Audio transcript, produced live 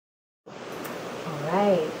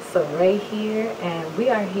right, so Ray here, and we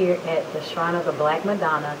are here at the Shrine of the Black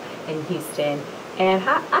Madonna in Houston. And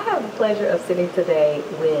I have the pleasure of sitting today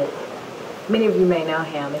with, many of you may know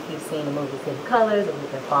him if you've seen the movie City Colors, if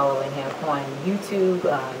you've been following him on YouTube,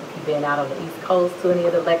 if you've been out on the East Coast to any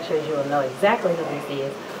of the lectures, you will know exactly who this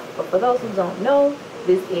is. But for those who don't know,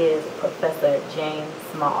 this is Professor James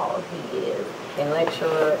Small. He is a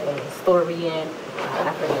lecturer, a historian,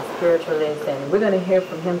 African spiritualist, and we're going to hear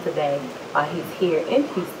from him today. He's here in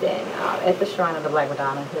Houston at the Shrine of the Black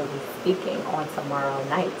Madonna. He'll be speaking on tomorrow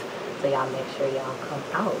night, so y'all make sure y'all come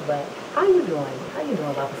out. But how you doing? How you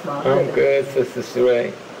doing, Papa Small? I'm good, Sister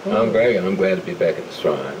Sheree. I'm great. I'm glad to be back at the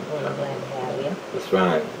Shrine. Well, I'm glad to have you. The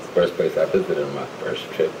Shrine is the first place I visited on my first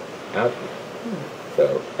trip out here.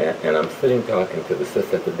 So, and I'm sitting talking to the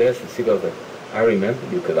sister at the desk, and she goes, I remember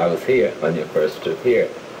you because I was here on your first trip here.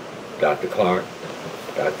 Dr. Clark,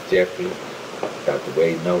 Dr. Jeffries, Dr.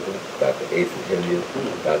 Wade Noble, Dr. Asa Hilliard,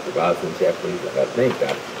 Dr. Rosalind Jeffries, and I think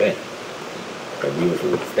Dr. Spence. And we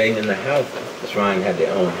was staying in the houses. The Shrine had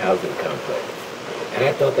their own housing complex. And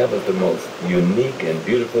I thought that was the most unique and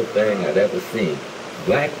beautiful thing I'd ever seen.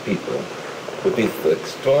 Black people with these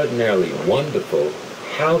extraordinarily wonderful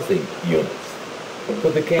housing units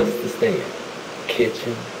for the guests to stay in.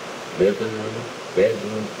 Kitchen, living room,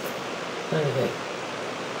 bedroom, none of that.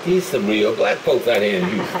 These some real black folks out here in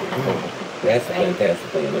Houston. That's a fantastic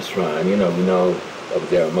thing in the Shrine. You know, we know of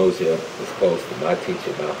Jaramosia was close to my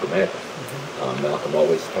teacher, Malcolm X. Malcolm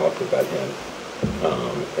always talked about him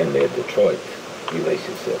in their Detroit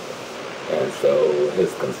relationship. And so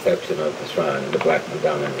his conception of the Shrine and the Black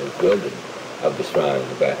Madonna and his building of the Shrine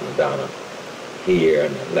and the Black Madonna here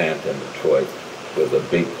in Atlanta and Detroit was a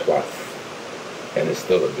big plus, and it's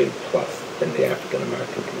still a big plus in the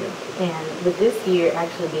African-American community. And with this year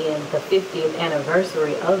actually being the 50th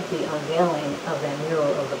anniversary of the unveiling of that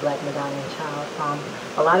mural of the Black Madonna and Child,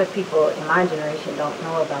 a lot of people in my generation don't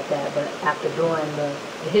know about that, but after doing the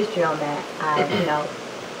history on that, you know,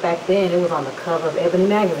 back then it was on the cover of Ebony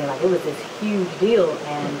Magazine, like it was this huge deal,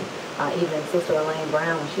 and even Sister Elaine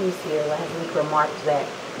Brown, when she was here last week, remarked that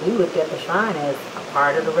we looked at the Shrine as a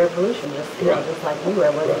part of the revolution, just you know, just like we were.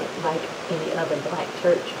 It wasn't like any other black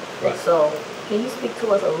church. Right. So, can you speak to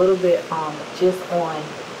us a little bit just on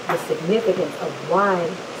the significance of why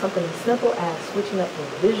something as simple as switching up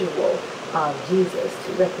the visual of Jesus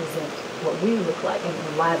to represent what we look like, and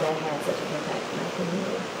why that had such an impact in our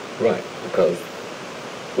community? Right, because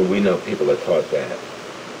we know people are taught that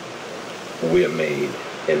we're made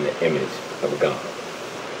in the image of God.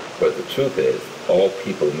 But the truth is, all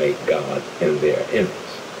people make God in their image.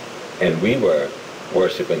 And we were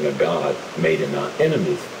worshiping a God made in our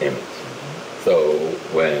enemy's image. So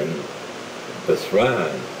when the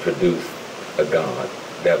Shrine produced a God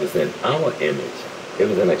that was in our image, it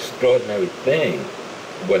was an extraordinary thing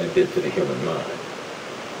what it did to the human mind.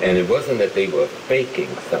 And it wasn't that they were faking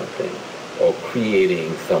something or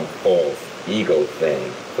creating some false ego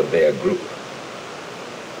thing for their group.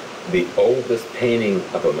 The oldest painting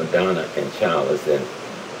of a Madonna and Child is in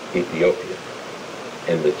Ethiopia,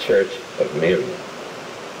 in the Church of Miriam.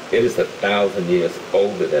 It is 1,000 years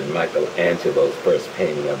older than Michelangelo's first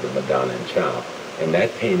painting of the Madonna and Child. And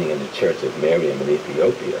that painting in the Church of Miriam in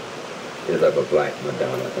Ethiopia is of a black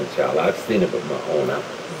Madonna and Child. I've seen it with my own eyes.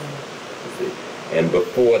 You see. And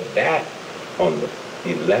before that, on the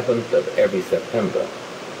 11th of every September,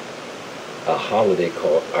 a holiday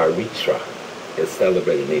called Aritra is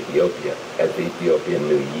celebrated in Ethiopia as the Ethiopian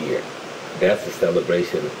New Year. That's a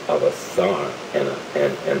celebration of a Sar and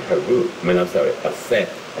Haru. A Set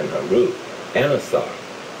and Haru and a Sar.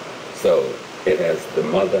 So it has the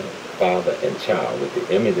mother, father, and child with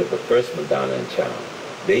the image of the first Madonna and Child.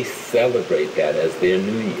 They celebrate that as their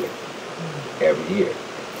New Year every year.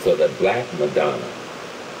 So the Black Madonna,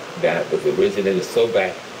 that was originated so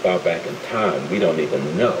far back in time, we don't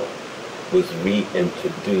even know, was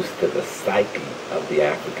reintroduced to the psyche of the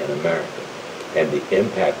African American. And the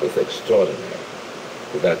impact was extraordinary.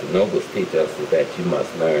 What Dr. Nobles teach us is that you must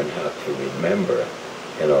learn how to remember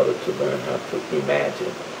in order to learn how to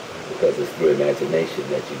imagine, because it's through imagination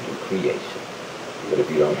that you do creation. But if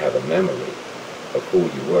you don't have a memory of who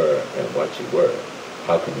you were and what you were,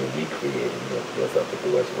 how can you recreate yourself to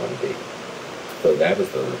do what you want to be? So that was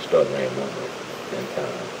an extraordinary moment in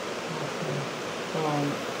time.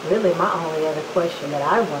 And really my only other question that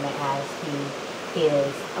I want to ask you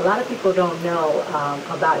is, a lot of people don't know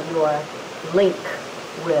about your link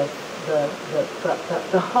with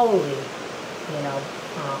the holy, you know,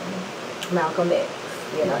 Malcolm X,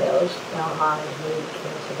 you know, a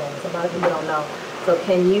lot of people don't know. So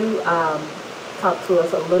can you talk to us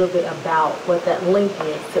a little bit about what that link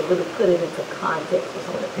is, to really put it into context for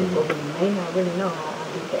some of the people who may not really know how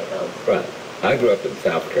deep that goes. Right. I grew up in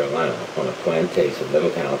South Carolina on a plantation, little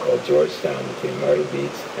town called Georgetown, between Myrtle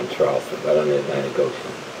Beach and Charleston, right on the Atlantic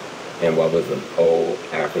Ocean, in what was an old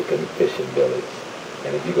African fishing village.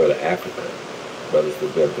 And if you go to Africa, brothers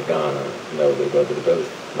that go to Ghana, they go to the village.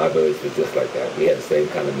 My village was just like that. We had the same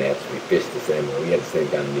kind of nets. We fished the same way. We had the same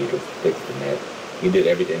kind of needles to fix the net. We did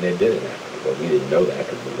everything they did in Africa, but we didn't know that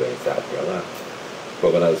because we were in South Carolina.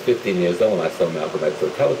 But when I was 15 years old, I saw Malcolm X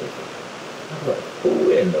on television. I was like,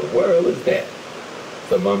 who in the world is that?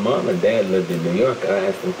 So my mom and dad lived in New York. I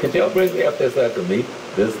asked them, could y'all bring me up there so I could meet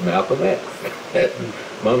this Malcolm X?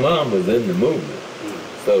 My mom was in the movement.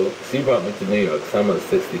 So she brought me to New York, summer of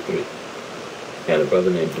 '63. And a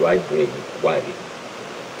brother named Dwight Green, Whitey,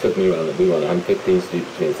 took me around. We were on 115th Street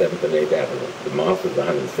between 7th and 8th Avenue. The mosque was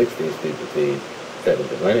 116th Street between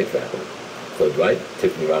 7th and Lenox Avenue. So Dwight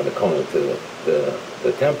took me around the corner to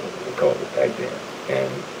the temple, we called it back then.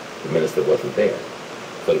 And the minister wasn't there.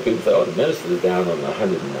 So the people said, oh, the minister is down on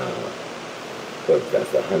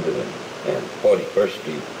 141st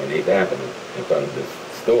Street and 8th Avenue in front of this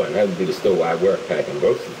store. And that would be the store where I worked packing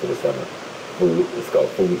groceries for the summer. It's called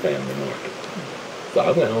Food Family Market. So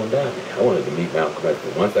I went on down there. I wanted to meet Malcolm X.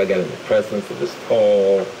 But once I got in the presence of this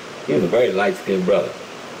tall, he was a very light-skinned brother.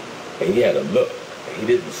 And he had a look. He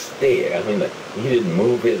didn't stare. I mean, like, he didn't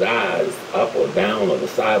move his eyes up or down or the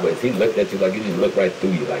sideways. He looked at you like he just looked right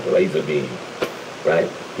through you, like a laser beam, right?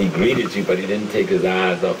 He greeted you, but he didn't take his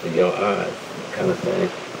eyes off of your eyes, kind of thing.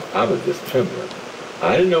 I was just trembling.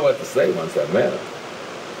 I didn't know what to say once I met him.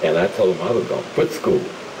 And I told him I was going to quit school.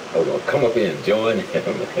 I was going to come up here and join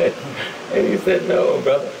him. And he said, no,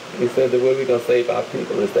 brother. He said, the way we're going to save our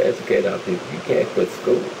people is to educate our people. You can't quit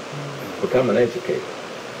school. Become an educator.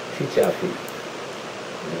 Teach our people.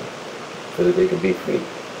 So that they can be free.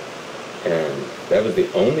 And that was the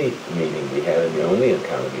only meeting we had and the only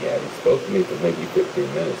encounter we had. He spoke to me for maybe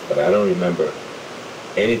 15 minutes, but I don't remember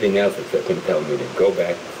anything else except him telling me to go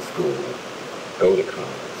back to school, go to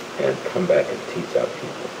college, and come back and teach our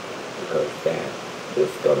people, because that is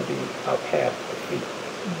going to be our path to freedom.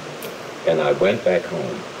 And I went back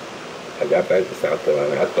home. I got back to South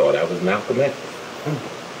Carolina. I thought I was Malcolm X.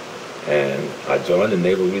 And I joined the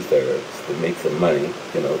Naval Reserves to make some money,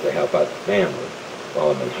 to help out the family while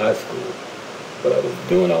I'm in high school. But I was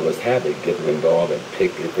doing all this havoc, getting involved in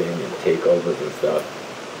picketing and takeovers and stuff.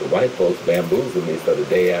 The white folks bamboozled me, so the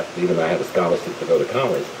day after, even though I had a scholarship to go to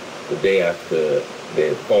college, the day after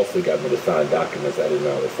they falsely got me to sign documents I didn't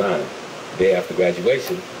know how to sign, the day after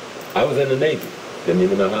graduation, I was in the Navy. Didn't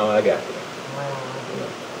even know how I got there. Wow.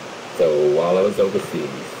 So while I was overseas,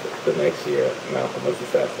 the next year, Malcolm was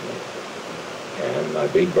assassinated. And my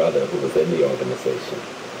big brother, who was in the organization,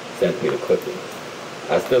 sent me the clippings.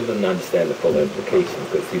 I still didn't understand the full implications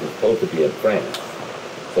because he was supposed to be in France.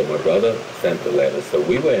 So my brother sent the letter. So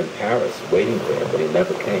we were in Paris waiting for him, but he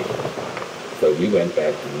never came. So we went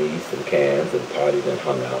back to Nice and Cannes and partied and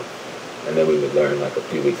hung out. And then we would learn like a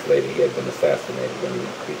few weeks later he had been assassinated when he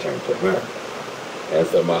returned to America. And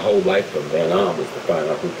so my whole life from then on was to find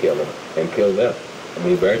out who killed him and kill them. I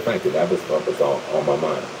mean, very frankly, that was what was on my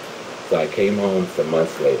mind. So I came home some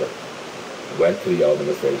months later, went to the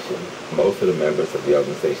organization. Most of the members of the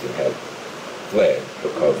organization had fled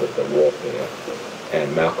because of the warfare.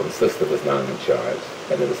 And Malcolm's sister was not in charge.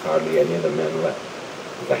 And there was hardly any of the men left.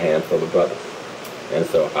 It was a handful of brothers. And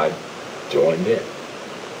so I joined in.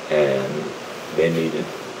 And they needed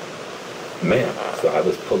men. So I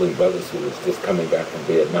was pulling brothers who was just coming back from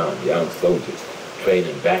Vietnam, young soldiers, trained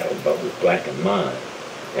in battle, but with black in mind.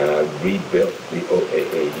 And I rebuilt the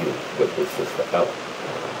OAAU with his sister Ella.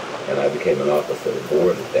 And I became an officer of the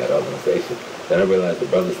board of that organization. Then I realized the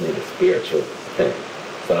brothers needed spiritual thing.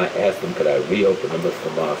 So I asked them, could I reopen the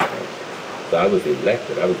Muslim mosque? So I was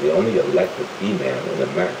elected. I was the only elected imam in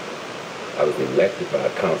America. I was elected by a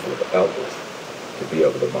council of elders to be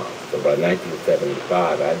over the mosque. So by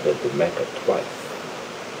 1975, I'd been to Mecca twice.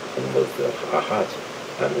 And was the Hajj.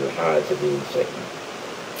 I mean, the Hajj means shaking.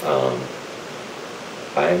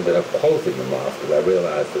 I ended up closing the mosque because I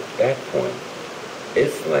realized at that point,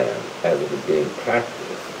 Islam, as it was being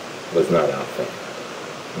practiced, was not our thing.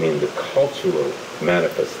 I mean, the cultural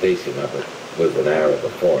manifestation of it was an Arab, a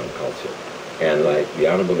foreign culture. And like the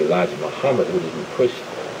Honorable Elijah Muhammad, who didn't push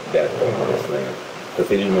that form of Islam, because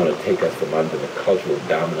he didn't want to take us from under the cultural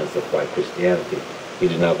dominance of white Christianity. He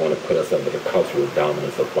did not want to put us under the cultural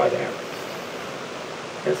dominance of white Arabs.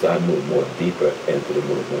 And so I moved more deeper into the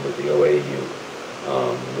movement with the OAU,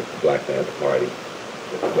 with the Black Panther Party,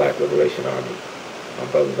 with the Black Liberation Army,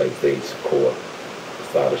 brothers like Zaid Shakur,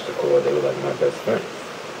 Sada Shakur, they were like my best friends.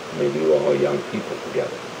 I mean, we were all young people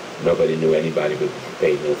together. Nobody knew anybody was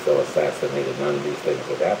famous or assassinated. None of these things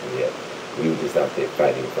had happened yet. We were just out there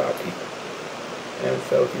fighting for our people. And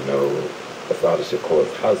so, you know, Sada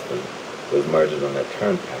Shakur's husband was murdered on that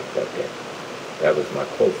turnpike that day. That was my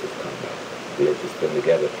closest combat. We had just been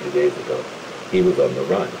together a few days ago. He was on the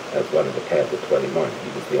run as one of the Panther 21.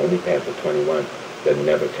 He was the only Panther 21 that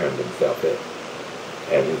never turned himself in.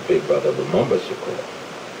 And his big brother, Lumumba Shakur,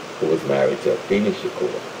 who was married to Athena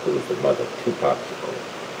Shakur, who was the mother of Tupac Shakur,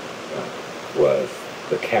 was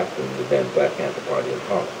the captain of the then Black Panther Party in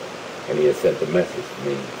Harlem. And he had sent a message to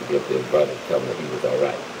me to give to his brother, to tell him that he was all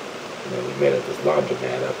right. You know, we met at this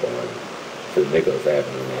laundromat up on St. Nicholas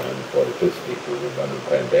Avenue now on 45th Street. We were running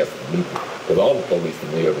clandestine meetings. Because all the police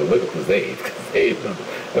in New York were looking for Zayd, because Zayd was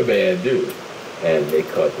a bad dude. And they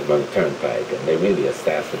caught him on the turnpike, and they really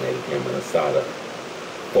assassinated him, and Asada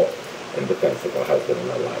fought in defense of her husband and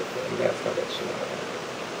her life, and that's how that shit happened.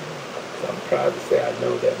 So I'm proud to say I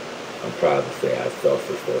know them. I'm proud to say I saw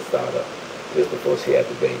Sister Asada just before she had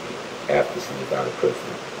the baby, after she was out of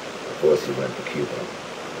prison, before she went to Cuba,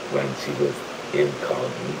 when she was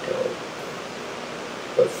incognito,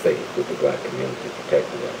 but safe with the black community,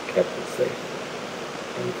 protected her, kept her safe,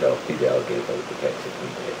 until Fidel gave her the protection we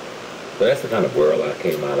did. So that's the kind of world I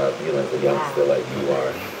came out of, you know, as a youngster like you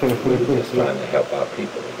are. We were just trying to help our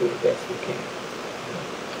people and do the best we can.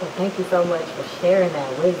 Well, thank you so much for sharing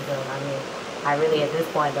that wisdom. I mean, I really at this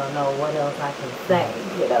point don't know what else I can say,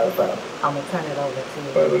 you know, so I'm going to turn it over to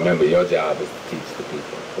you. But remember, your job is to teach the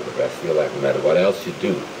people for the rest of your life. No matter what else you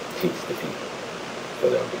do, teach the people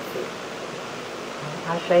so they'll be free.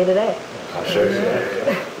 I'll shade to that. I'll share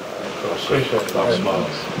that. Appreciate it, Dr. Smalls.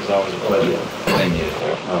 It's always a pleasure. Thank you.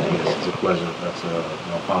 It's a pleasure to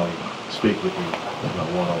finally speak with you,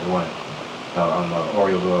 one-on-one. I'm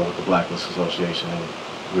Oriole with the Blacklist Association, and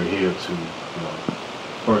we're here to,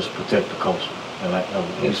 first protect the culture.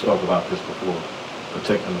 And we spoke about this before,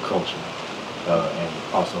 protecting the culture,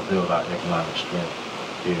 and also build our economic strength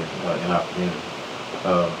here in our community.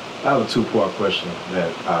 I have a two-part question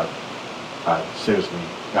that I seriously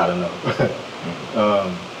gotta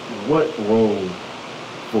know. What role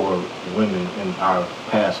for women in our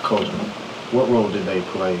past culture, what role did they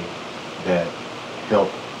play that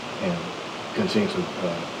helped and continue to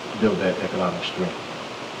build that economic strength?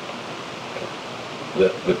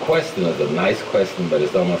 The question is a nice question, but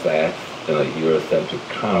it's almost asked in a Eurocentric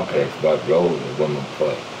context. What role did women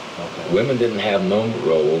play? Okay. Women didn't have no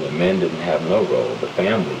role, and men didn't have no role. The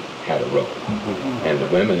family had a role, and the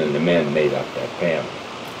women and the men made up that family.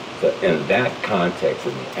 So in that context,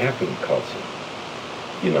 in the African culture,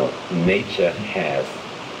 nature has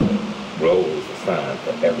roles assigned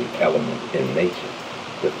for every element in nature.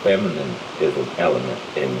 The feminine is an element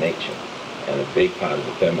in nature, and a big part of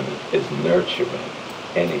the feminine is nurturing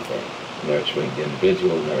anything, nurturing the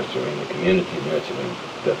individual, nurturing the community, nurturing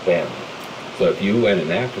the family. So if you went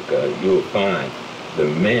in Africa, you would find the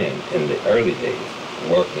men in the early days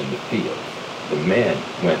worked in the fields. The men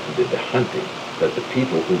went and did the hunting. But the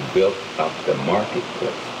people who built up the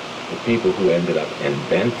marketplace, the people who ended up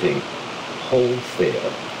inventing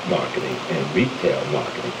wholesale marketing and retail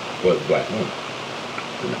marketing was black women.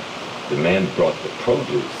 The men brought the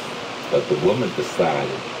produce, but the woman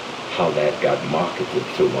decided how that got marketed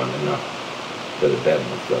to one another, to the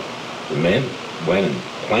betterment. So the men went and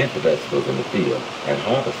planted vegetables in the field and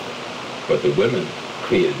harvested, but the women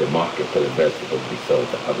created the market for the vegetables to be sold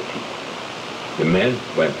to other people. The men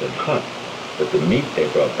went and hunted. But the meat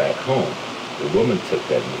they brought back home, the woman took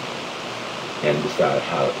that meat and decided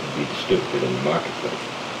how it would be distributed in the marketplace.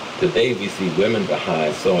 Today we see women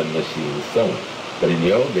behind sewing machines sewing. But in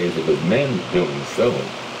the old days it was men doing the sewing.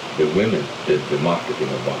 The women did the marketing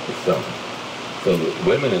of what was sewn. So the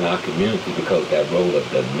women in our community, because that role of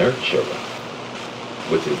the nurturer,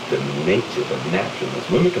 which is the nature, the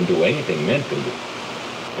naturalness, women can do anything men can do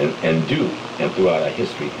and do, and throughout our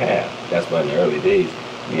history have. That's why in the early days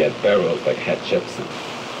we had pharaohs like Hatshepsut,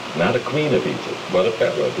 not a queen of Egypt, but a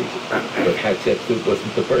pharaoh of Egypt. But Hatshepsut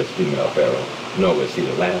wasn't the first female pharaoh, nor was she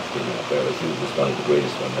the last female pharaoh. She was just one of the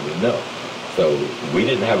greatest ones that we know. So we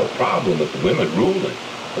didn't have a problem with the women ruling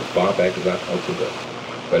as far back as our culture goes.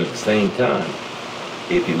 But at the same time,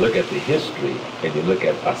 if you look at the history and you look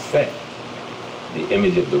at Aset, the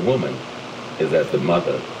image of the woman is as the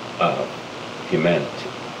mother of humanity.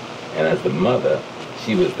 And as the mother,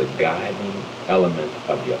 she was the guiding element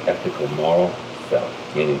of your ethical, moral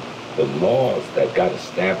self, meaning the laws that got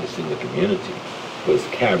established in the community was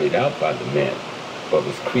carried out by the men, but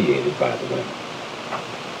was created by the women.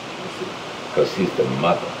 Because she's the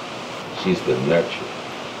mother, she's the nurturer,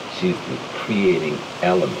 She's the creating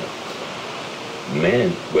element.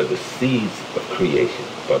 Men were the seeds of creation,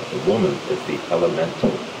 but the woman is the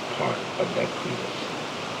elemental part of that creation.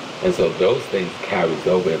 And so those things carries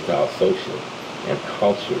over into our social and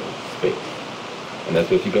cultural space. And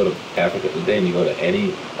that's what you go to Africa today and you go to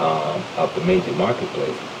any of the major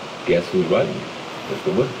marketplace, guess who's running it? It's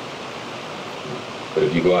the women. But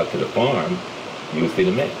if you go out to the farm, you will see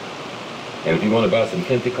the men. And if you want to buy some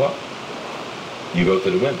kente cloth, you go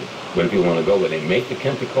to the women. But if you want to go where they make the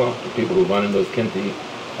kente cloth, the people who run in those kente,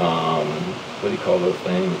 what do you call those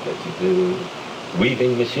things that you do?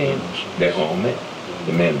 Weaving machines, they're all men.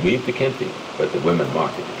 The men weave the kente, but the women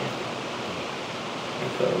market the kente.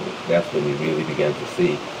 And so that's when you really begin to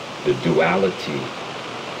see the duality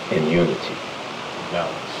and unity.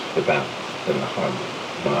 Balance. The balance and the harmony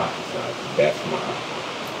in our society. That's mine.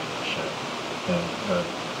 Sure. And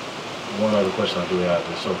one other question I do have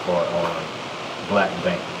is so far on black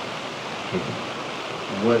banking.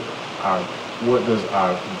 What does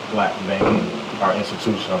our black banking, our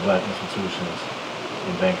black institutions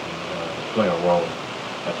in banking play a role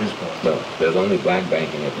at this point? No, there's only black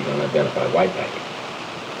banking if you're going to identify white banking.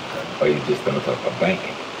 Or you're just going to talk about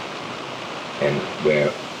banking. And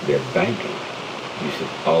where there's banking, you should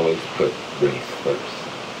always put race first.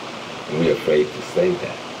 And we're afraid to say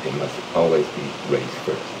that. It must always be race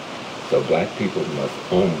first. So black people must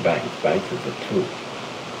own banks. Banks is a tool.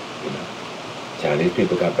 You know, Chinese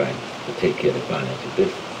people got banks to take care of their financial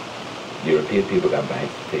business. European people got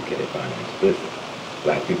banks to take care of their financial business.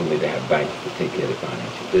 Black people need to have banks to take care of their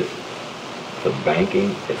financial business. So banking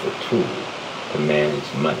is a tool to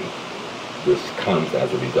manage money, which comes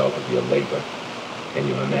as a result of your labor and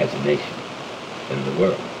your imagination in the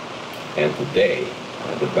world. And today,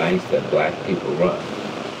 the banks that black people run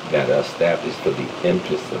that are established for the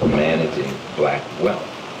interest of managing black wealth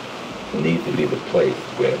need to be the place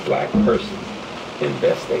where black persons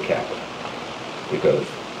invest their capital. Because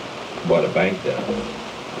what a bank does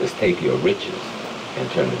is take your riches and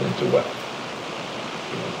turn it into wealth.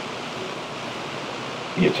 You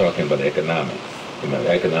know, you're talking about economics. You know,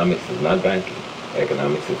 economics is not banking.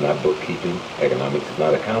 Economics is not bookkeeping. Economics is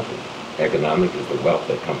not accounting. Economics is the wealth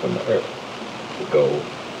that comes from the earth. The gold,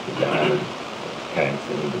 the diamond, the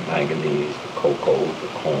tungsten, the manganese, the cocoa, the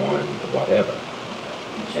corn, the whatever.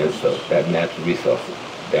 And so that natural resources,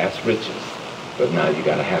 that's riches. But now you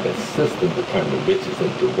got to have a system to turn the riches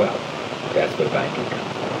into wealth. That's where banking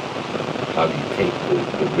comes from. How do you take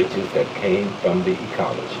the riches that came from the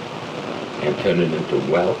ecology and turn it into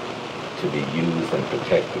wealth to be used and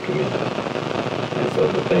protect the community? And so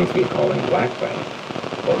the things we're calling black bank,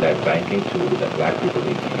 or that banking tool that black people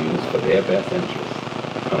need to use for their best interest,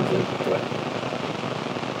 comes into play.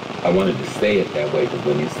 I wanted to say it that way because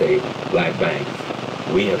when you say black banks,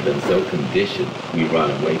 we have been so conditioned, we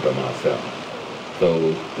run away from ourselves.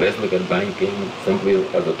 So let's look at banking simply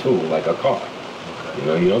as a tool, like a car. You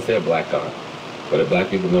know, you don't say a black car, but if black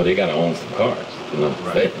people know they got to own some cars. You know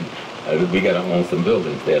what I'm saying? We got to own some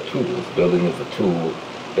buildings. They're tools. Building is a tool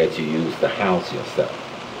that you use to house yourself.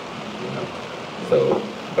 You know, so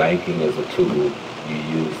banking is a tool you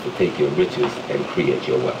use to take your riches and create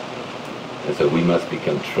your wealth. And so we must be in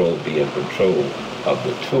control of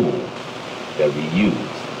the tool that we use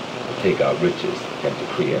to take our riches and to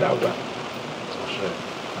create our wealth.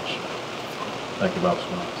 Thank you, Robert.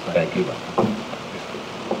 Thank you.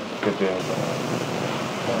 Good job.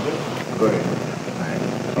 Go ahead.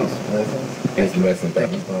 Peace and blessings. Peace and blessings.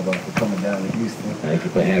 Thank you, BaBa, for coming down to Houston. Thank you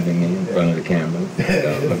for having me in front of the cameras.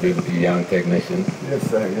 With you young technicians Yes,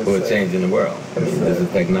 sir. Yes, who are sir. changing the world. Yes, This sir.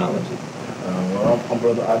 is technology. Well, I'm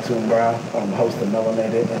Brother Atun Brown. I'm the host of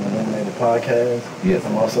Melanated And Illuminated Radio. Yes.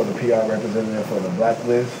 I'm also the PR representative for the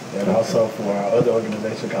Blacklist and also for our other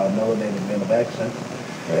organization called Melanated Men of Action.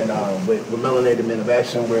 And with Melanated Men of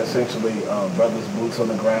Action, we're essentially brothers boots on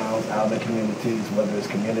the ground, out in the communities, whether it's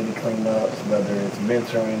community cleanups, whether it's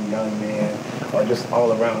mentoring young men, or just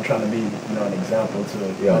all around trying to be, an example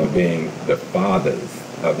to You're being the fathers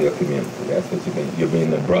of your community. That's what you mean. You're being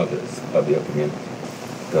the brothers of your community.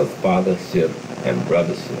 Because fathership and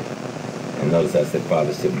brothership, and notice I said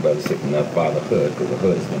fathership and brothership and not fatherhood, because the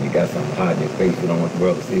hood is when you got something hiding in your face, you don't want the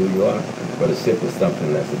world to see who you are. But a ship is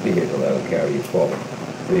something that's a vehicle that'll carry you forward.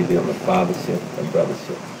 So you deal with fathership and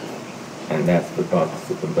brothership. And that's what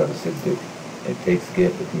fathership and brothership do. It takes care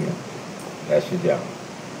of the community. That's your job.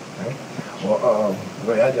 Right. Well,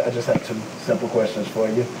 I just have two simple questions for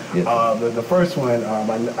you. Yes. The first one,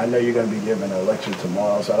 I know you're going to be giving a lecture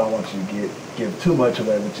tomorrow, so I don't want you to give too much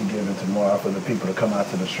away what you're giving tomorrow for the people to come out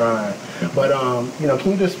to the shrine. But,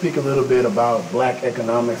 can you just speak a little bit about black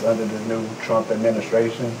economics under the new Trump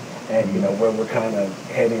administration and you know where we're kind of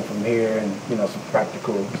heading from here, and you know some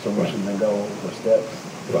practical solutions and goals or steps.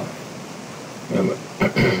 Right. Remember,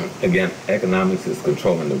 again, economics is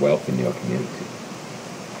controlling the wealth in your community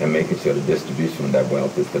and making sure the distribution of that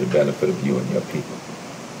wealth is for the benefit of you and your people.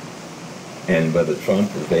 And whether Trump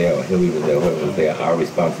is there or Hillary was there or whoever was there, our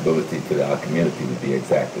responsibility to our community would be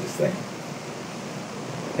exactly the same.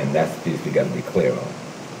 And that's the piece we got to be clear on.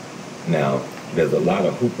 Now, there's a lot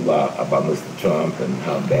of hoopla about Mr. Trump and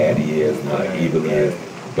how bad he is and how evil he is,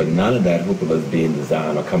 but none of that hoopla is being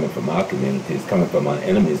designed or coming from our community. It's coming from our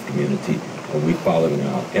enemy's community, and we're following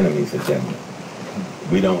our enemy's agenda.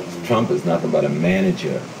 Trump is nothing but a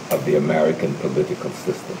manager of the American political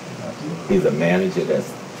system. He's a manager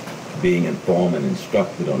that's being informed and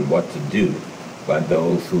instructed on what to do by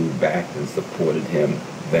those who backed and supported him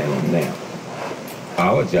then and now.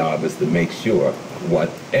 Our job is to make sure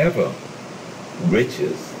whatever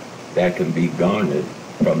riches that can be garnered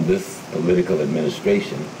from this political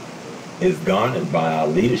administration is garnered by our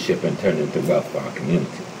leadership and turned into wealth for our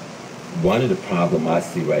community. One of the problems I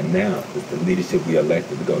see right now is the leadership we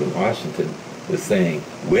elected to go to Washington is saying,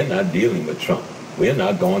 we're not dealing with Trump. We're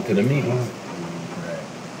not going to the meetings.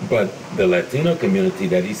 But the Latino community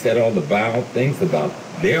that he said all the vile things about,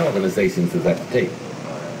 their organizations is at the table.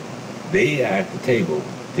 They are at the table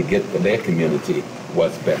to get for their community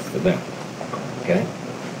what's best for them. Okay?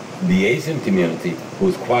 The Asian community,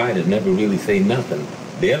 who's quiet and never really say nothing,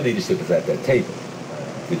 their leadership is at that table.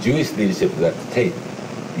 The Jewish leadership is at the table.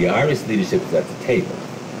 The Irish leadership is at the table.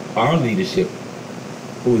 Our leadership,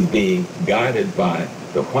 who's being guided by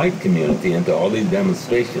the white community into all these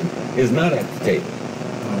demonstrations, is not at the table.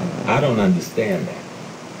 I don't understand that.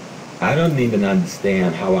 I don't even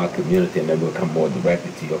understand how our community, and then we'll come more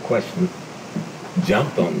directly to your question,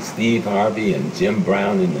 jumped on Steve Harvey and Jim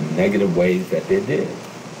Brown in the negative ways that they did.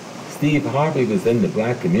 Steve Harvey was in the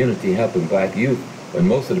black community helping black youth when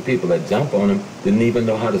most of the people that jumped on him didn't even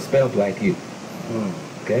know how to spell black youth.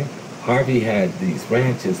 Okay? Harvey had these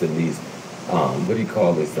ranches and these,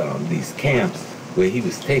 these camps where he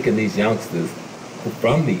was taking these youngsters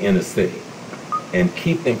from the inner city and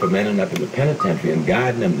keep them from ending up in the penitentiary and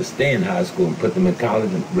guiding them to stay in high school and put them in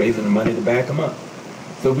college and raising the money to back them up.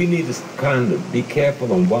 So we need to kind of be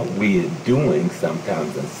careful on what we are doing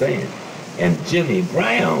sometimes and saying. And Jimmy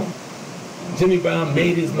Brown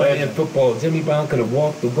made his money in football. Jimmy Brown could have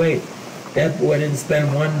walked away. That boy didn't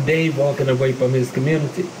spend one day walking away from his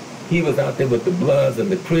community. He was out there with the Bloods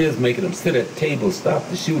and the Crips, making them sit at tables, stop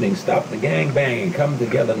the shooting, stop the gangbanging, come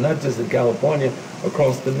together, not just in California,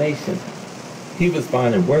 across the nation. He was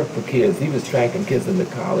finding work for kids. He was tracking kids into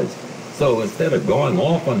college. So instead of going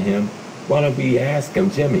off on him, why don't we ask him,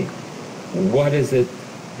 Jimmy, what is it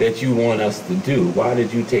that you want us to do? Why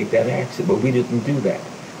did you take that action? But we didn't do that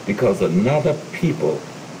because another people,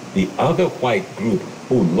 the other white group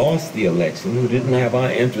who lost the election, who didn't have our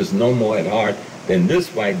interests no more at heart than this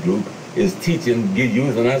white group, is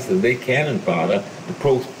using us as their cannon fodder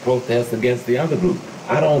to protest against the other group.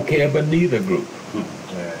 I don't care about neither group.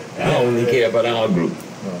 I only care about our group.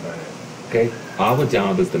 Okay? Our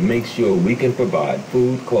job is to make sure we can provide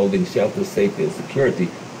food, clothing, shelter, safety, and security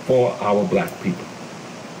for our black people.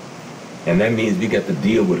 And that means we get to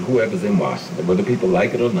deal with whoever's in Washington, whether people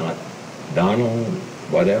like it or not. Donald,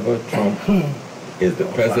 whatever, Trump is the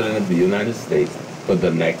president of the United States for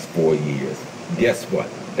the next 4 years. Guess what?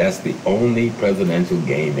 That's the only presidential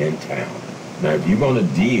game in town. Now, if you're going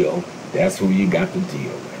to deal, that's who you got to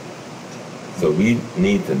deal with. So we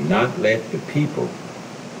need to not let the people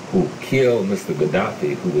who killed Mr.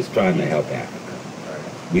 Gaddafi, who was trying to help Africa,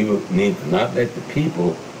 we need to not let the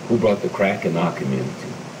people who brought the crack in our community,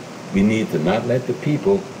 we need to not let the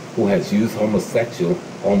people who has used homosexual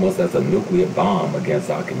almost as a nuclear bomb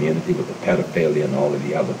against our community with the pedophilia and all of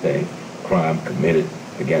the other things, crime committed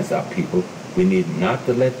against our people. We need not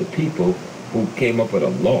to let the people who came up with a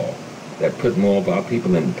law that put more of our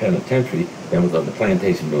people in the penitentiary than was on the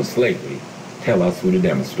plantation doing slavery tell us who to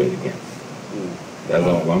demonstrate against. That's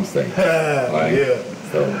all I'm saying. All right? Yeah.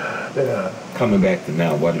 So, coming back to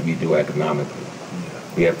now, what do we do economically?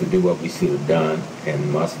 We have to do what we should have done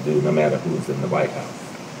and must do no matter who's in the White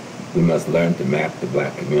House. We must learn to map the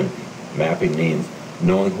black community. Mapping means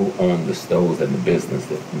knowing who owned the stores and the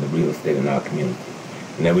business and the real estate in our community.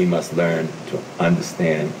 And then we must learn to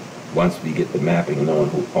understand, once we get the mapping and knowing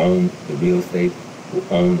who owned the real estate, who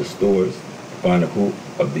owned the stores, find out who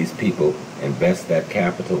of these people invest that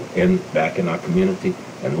capital back in our community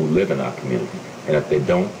and who live in our community. And if they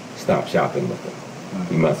don't, stop shopping with them.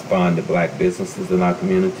 We must find the black businesses in our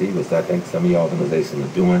community, which I think some of your organizations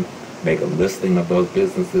are doing, make a listing of those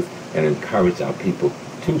businesses and encourage our people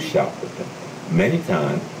to shop with them. Many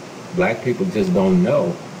times, Black people just don't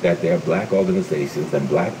know that there are black organizations and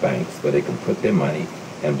black banks where they can put their money,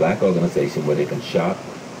 and black organizations where they can shop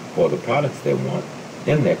for the products they want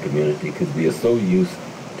in their community, because we are so used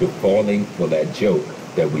to falling for that joke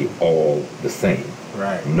that we all the same.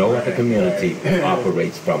 Right. No other community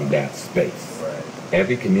operates from that space. Right.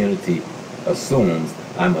 Every community assumes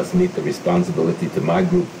I must meet the responsibility to my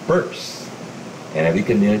group first. And every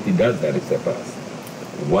community does that except us.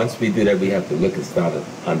 Once we do that, we have to look and start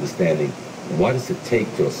understanding what does it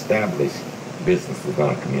take to establish businesses in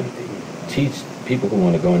our community. Teach people who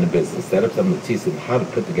want to go into business, set up something to teach them how to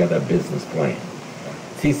put together a business plan.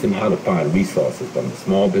 Teach them how to find resources from the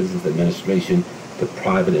small business administration to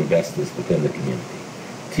private investors within the community.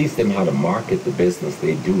 Teach them how to market the business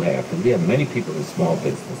they do have, because we have many people in small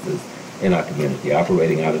businesses in our community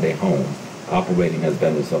operating out of their homes, operating as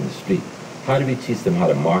vendors on the street. How do we teach them how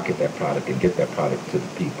to market that product and get that product to the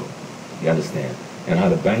people? You understand? And how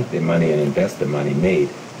to bank their money and invest the money made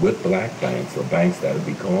with black banks, or banks that would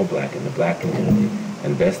be called black in the black community,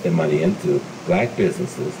 invest their money into black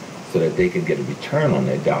businesses so that they can get a return on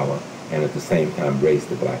their dollar and at the same time raise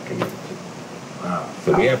the black community. Wow.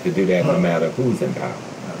 So we have to do that no matter who's in power.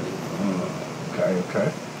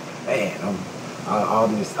 Okay. Man, all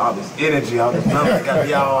this energy, all this numbers got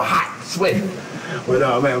me all hot, sweating.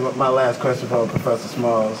 But man, my last question for Professor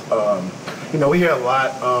Smalls. We hear a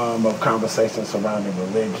lot of conversations surrounding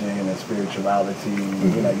religion and spirituality.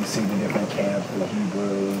 You know, you see the different camps, the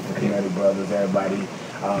Hebrews, the Community Brothers, everybody.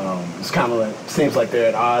 It's kind of like, seems like they're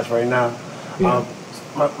at odds right now. Yeah.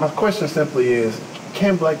 My question simply is,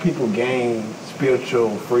 can black people gain spiritual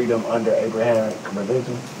freedom under Abrahamic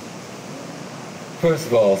religion? First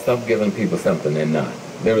of all, stop giving people something they're not.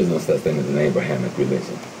 There is no such thing as an Abrahamic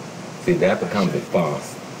religion. See, that becomes a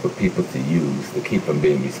farce for people to use to keep from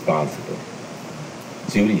being responsible.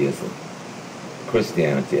 Judaism,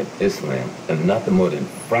 Christianity, and Islam are nothing more than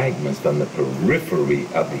fragments from the periphery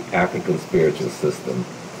of the African spiritual system.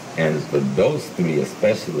 And for those three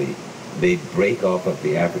especially, they break off of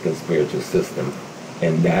the African spiritual system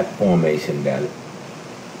in that formation that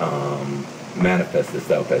manifests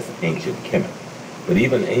itself as ancient Kemet. But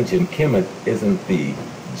even ancient Kemet isn't the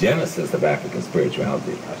genesis of African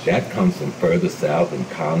spirituality. That comes from further south in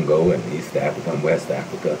Congo and East Africa and West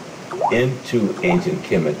Africa into ancient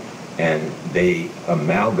Kemet, and they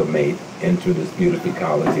amalgamate into this beautiful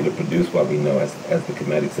ecology to produce what we know as the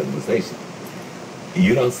Kemetic civilization.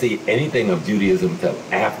 You don't see anything of Judaism until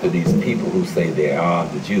after these people who say they are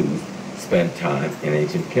the Jews spent time in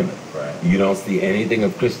ancient Kemet. Right. You don't see anything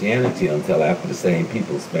of Christianity until after the same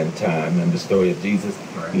people spent time in the story of Jesus.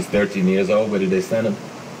 Right. He's 13 years old. Where did they send him?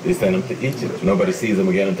 They sent him to Egypt. Nobody sees him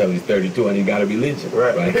again until he's 32 and he got a religion.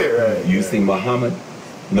 Right. Right? You see Muhammad.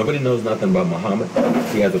 Nobody knows nothing about Muhammad.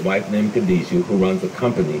 He has a wife named Khadijah who runs a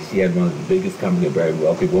company. She had one of the biggest companies, a very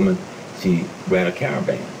wealthy woman. She ran a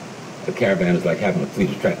caravan. A caravan is like having a fleet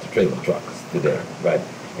of tractor-trailer trucks today, right?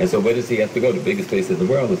 And so where does he have to go? The biggest place in the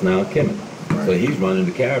world is now Kemet. Right. So he's running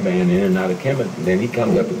the caravan in and out of Kemet. And then he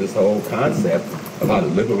comes up with this whole concept of how to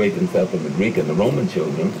liberate himself from the Greek and the Roman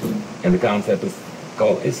children. And the concept is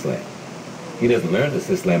called Islam. He doesn't learn this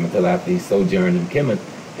Islam until after he sojourned in Kemet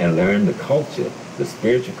and learned the culture, the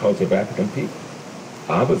spiritual culture of African people.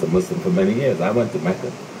 I was a Muslim for many years. I went to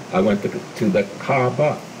Mecca. I went to the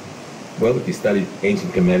Kaaba. Well, if you study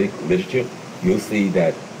ancient Kemetic literature, you'll see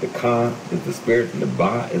that the Ka is the spirit and the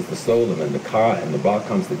Ba is the soul, and when the Ka and the Ba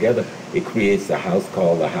comes together, it creates a house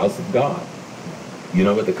called the House of God. You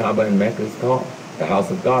know what the Kaaba in Mecca is called? The House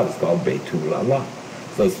of God is called Baytul Allah.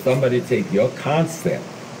 So somebody take your concept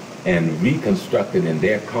and reconstruct it in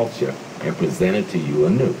their culture and present it to you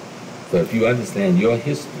anew. So if you understand your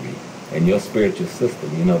history and your spiritual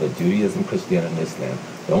system, you know that Judaism, Christianity, and Islam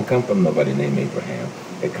don't come from nobody named Abraham.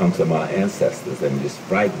 It comes from our ancestors and just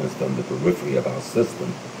fragments from the periphery of our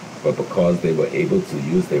system. But because they were able to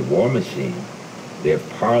use their war machine, they've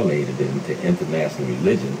parlayed it into international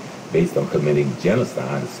religion based on committing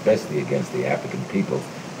genocide, especially against the African peoples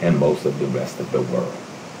and most of the rest of the world.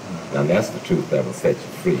 Now that's the truth that will set you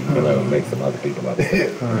free, even though it makes some other people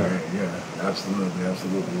upset. Yeah, absolutely.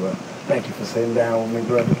 Well, thank you for sitting down with me,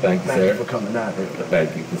 brother. Thank you, sir. Thank you for coming out here.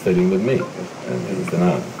 Thank you for sitting with me. And it's an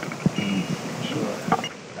honor.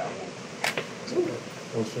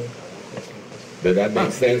 Did that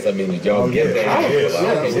make sense? I mean, did y'all get that?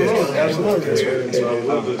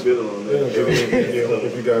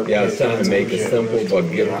 Yeah, I was trying to make it simple,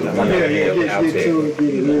 but get the one out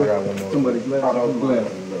there. Somebody's glass.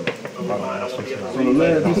 So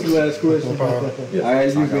this is the last question. I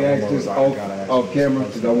usually ask this off camera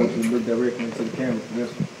because I want you to look directly into the camera for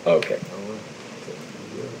this one. Okay.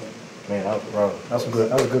 Man, that's a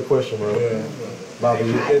good question, bro. Yeah.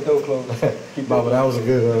 BaBa, That door closed. BaBa, that was a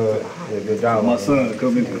good dialogue. My son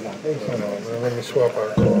come in here. Let me swap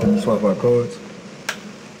our cards. Swap our cards.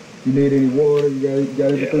 You need any water? You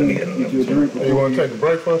got everything? Get you a drink? You want to take a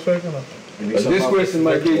break for a second? This question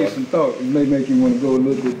might give you some thought. It may make you want to go a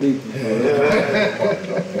little bit deeper.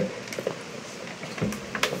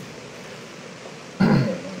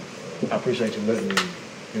 I appreciate you listening,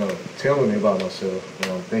 telling me about myself.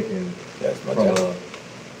 I'm thinking That's my job.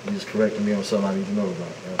 You just correcting me on something I need to know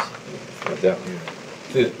about. That's my job.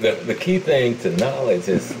 The key thing to knowledge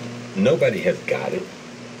is nobody has got it.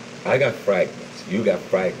 I got fragments. You got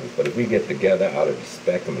fragments. But if we get together out of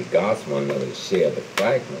respect and regard to one another to share the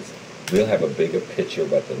fragments, we'll have a bigger picture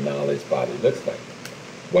of what the knowledge body looks like.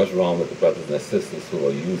 What's wrong with the brothers and sisters who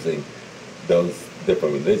are using those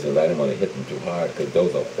different religions? I didn't want to hit them too hard because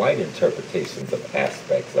those are white interpretations of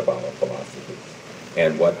aspects of our philosophy.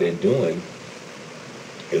 And what they're doing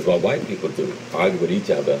is what white people do, argue with each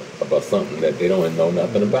other about something that they don't know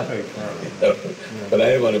nothing about. But I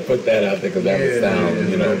didn't want to put that out there because that would sound,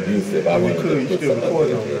 abusive. I wanted to put something out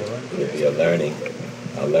there. It would be a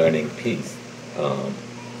learning piece.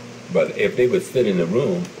 But if they would sit in the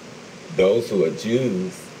room, those who are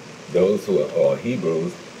Jews, those who are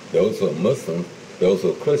Hebrews, those who are Muslims, those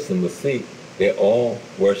who are Christians will see they're all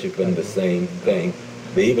worshiping the same thing.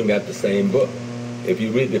 They even got the same book. If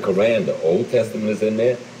you read the Quran, the Old Testament is in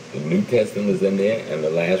there, the New Testament is in there, and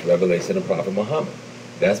the last revelation of Prophet Muhammad.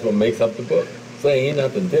 That's what makes up the book. So it ain't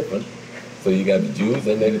nothing different. So you got the Jews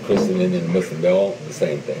in there, the Christian and the Muslim. They're all the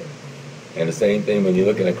same thing. And the same thing when you're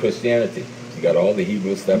looking at Christianity. You got all the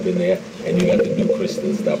Hebrew stuff in there, and you got the New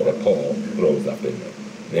Christian stuff that Paul throws up in there.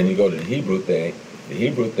 Then you go to the Hebrew thing. The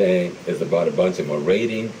Hebrew thing is about a bunch of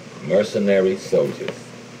marauding, mercenary soldiers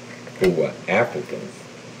who were Africans.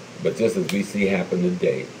 But just as we see happen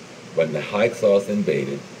today, when the Hyksos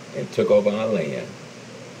invaded and took over our land,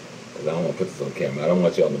 because I don't want to put this on camera, I don't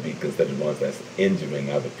want y'all to be considered ones that's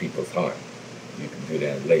injuring other people's heart. You can do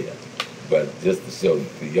that later. But just to show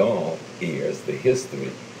to y'all ears the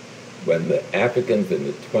history, when the Africans in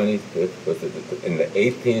the 25th, in the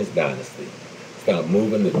 18th dynasty, started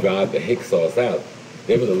moving to drive the Hyksos out,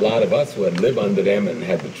 there was a lot of us who had lived under them and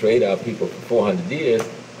had betrayed our people for 400 years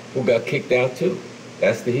who got kicked out too.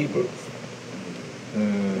 That's the Hebrews.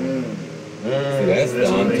 See, that's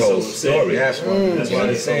the untold story. That's why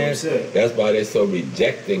they're so upset. That's why they're so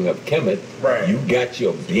rejecting of Kemet. Right. You got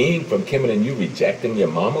your being from Kemet and you rejecting your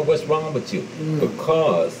mama. What's wrong with you?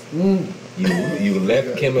 Because you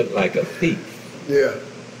left Kemet like a thief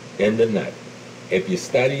in the night. If you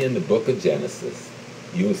study in the book of Genesis,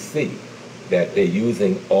 you'll see that they're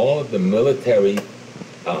using all of the military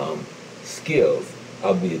skills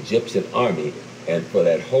of the Egyptian army, and for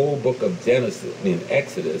that whole book of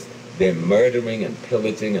Exodus, they're murdering and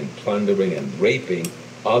pillaging and plundering and raping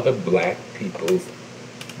other black people's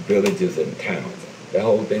villages and towns. The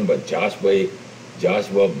whole thing about Joshua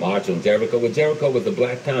marched on Jericho. Well, Jericho was a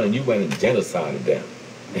black town, and you went and genocided them.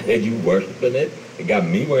 And you worshiping it. It got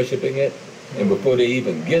me worshiping it. And before they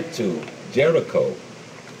even get to Jericho,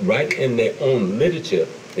 right in their own literature,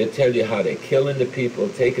 they tell you how they're killing the people,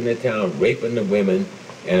 taking the town, raping the women,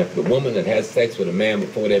 and if the woman that has sex with a man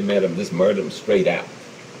before they met him, just murder him straight out.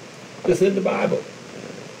 It's in the Bible.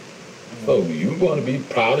 So you want to be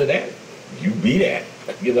proud of that. You be that.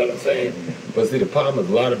 You know what I'm saying? But see, the problem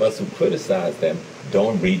is a lot of us who criticize them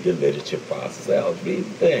don't read the literature for ourselves. Read the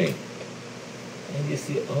thing. And you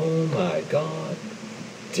see, oh my God,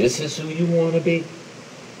 this is who you want to be?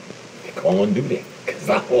 Go and do that. Because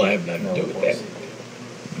I don't have nothing to do with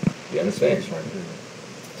that. You understand?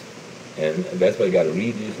 And that's why you got to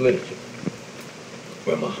read this literature.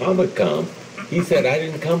 When Muhammad comes, he said, I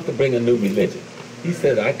didn't come to bring a new religion. He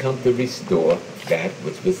said, I come to restore that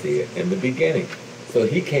which was there in the beginning. So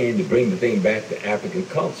he came to bring the thing back to African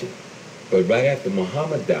culture. But right after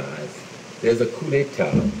Muhammad dies, there's a coup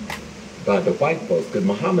d'etat by the white folks, because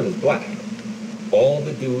Muhammad is black. All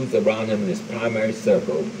the dudes around him in his primary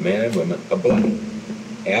circle, men and women, are black.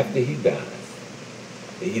 After he dies,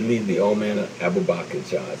 he leaves the old man Abu Bakr in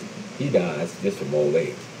charge. He dies just from old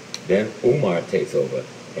age. Then Umar takes over,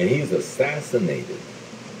 and he's assassinated,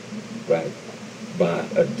 right, by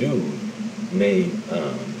a dude named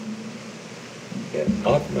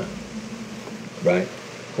Uthman, right,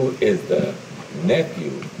 who is the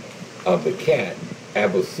nephew of the cat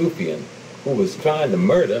Abu Sufyan, who was trying to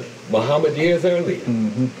murder Muhammad years earlier.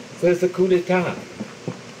 So it's a coup d'etat.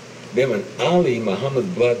 Then when Ali, Muhammad's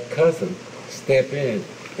blood cousin, step in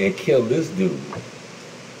and kill this dude,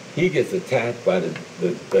 he gets attacked by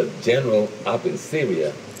the general up in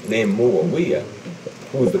Syria named Muawiyah,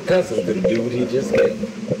 who's the cousin to the dude he just killed.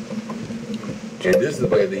 And this is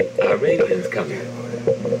where the Iranians come in.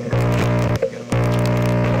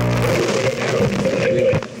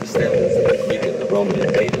 The descendants of the Greek and the Roman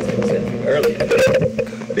invaders from a century earlier.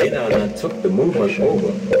 They now took the movement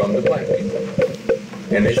over from the black people.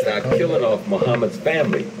 And they start killing off Muhammad's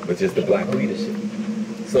family, which is the black leadership.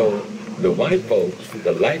 So the white folks,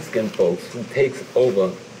 the light-skinned folks who takes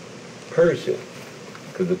over Persia,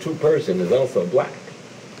 because the true Persian is also black.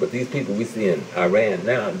 But these people we see in Iran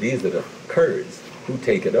now, these are the Kurds who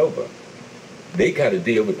take it over. They got to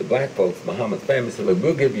deal with the black folks, Muhammad's family. So look,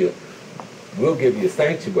 we'll give you a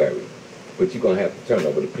sanctuary, but you're going to have to turn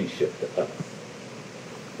over the priestship to us.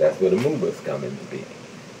 That's where the movers come into being.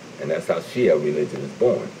 And that's how Shia religion is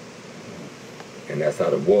born. And that's how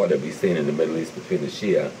the war that we've seen in the Middle East between the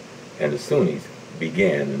Shia and the Sunnis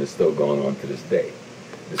began, and is still going on to this day.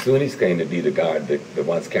 The Sunnis claim to be the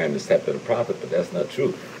ones carrying the scepter of the Prophet, but that's not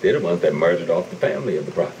true. They're the ones that murdered off the family of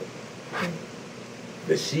the Prophet.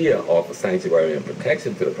 The Shia offer sanctuary and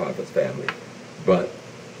protection to the Prophet's family, but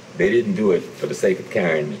they didn't do it for the sake of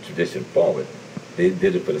carrying the tradition forward. They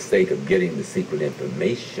did it for the sake of getting the secret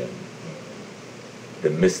information, the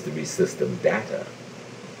mystery system data,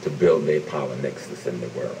 to build their power nexus in the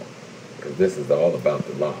world. Because this is all about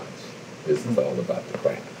the lodge. This is all about the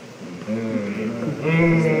craft.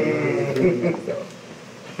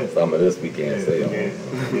 So, some of this we can't say.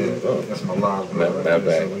 That's my lodge. Matter of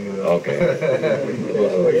fact, okay.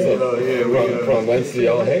 From whence do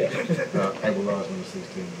y'all have? Angle Lodge number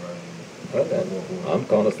 16, right? Okay. I'm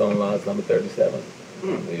Cornerstone Lodge number 37.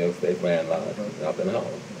 New York State Grand Lodge, up in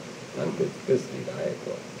Harlem. I'm this street, I had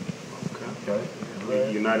close.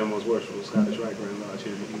 Okay. United Most Worshipful Scottish Rite Grand Lodge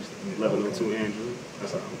here in Houston. 1102 Andrew.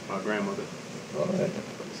 That's my grandmother. All right.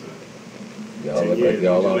 Y'all look like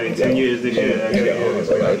y'all on 10 years this year,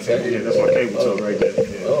 actually. That's my cable tour right there.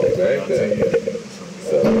 Oh, very good.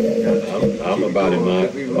 So, I'm about in my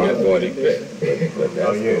 45th. But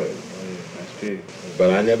that's good. That's big. But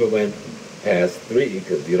I never went past 3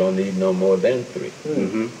 because you don't need no more than 3. See,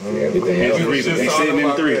 everything else. He's sitting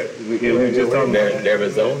in 3. There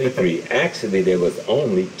is only 3. Actually, there was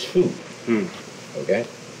only 2. Okay?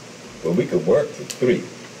 But we could work to 3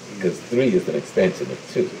 because 3 is an extension of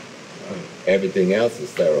 2. Everything else is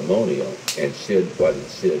ceremonial and should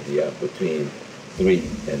be up between 3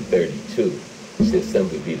 and 32. Should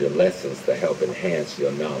simply be the lessons to help enhance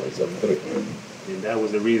your knowledge of 3. And that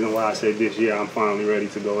was the reason why I said this year I'm finally ready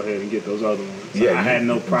to go ahead and get those other ones. So Yeah, I had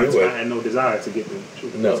no desire to get them.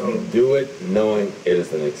 No, do it knowing it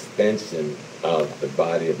is an extension of the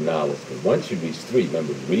body of knowledge. Because once you reach 3,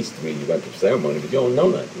 remember, you reach 3, you went through ceremony, but you don't know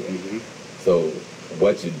nothing yet. So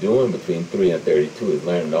what you're doing between 3 and 32 is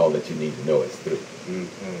learning all that you need to know as 3.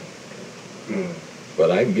 But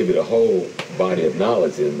I can give you the whole body of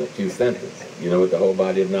knowledge in a few sentences. You know what the whole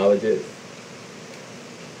body of knowledge is?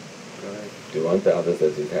 Do unto others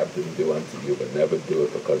as you have them do unto you, but never do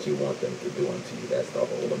it because you want them to do unto you. That's the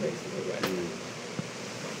whole amazing right.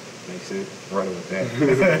 Makes sense. Right with that.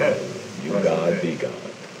 You God, be God.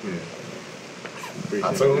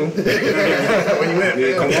 I told him.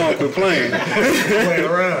 Yeah, come on, quit playing. Playing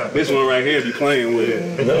around. This one right here, be playing with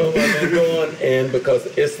it. No, man, go on in because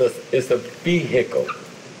it's a vehicle.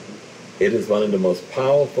 It is one of the most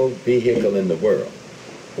powerful vehicles in the world.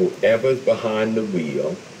 Whoever's behind the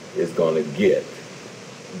wheel is going to get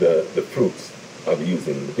the fruits of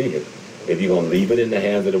using the vehicle. If you're going to leave it in the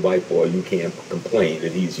hands of the white boy, you can't complain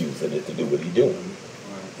that he's using it to do what he's doing.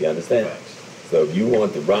 You understand? So if you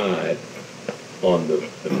want to ride on the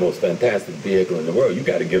most fantastic vehicle in the world, you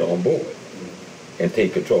got to get on board and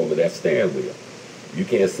take control of that steering wheel. You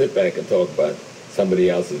can't sit back and talk about somebody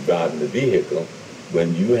else is driving the vehicle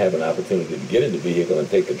when you have an opportunity to get in the vehicle and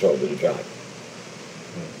take control of the driver.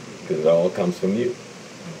 Because it all comes from you.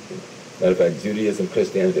 Matter of fact, Judaism,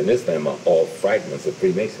 Christianity, and Islam are all fragments of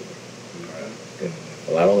Freemasonry. Okay.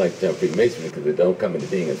 Well, I don't like the term Freemasonry because it don't come into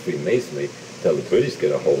being as Freemasonry until the British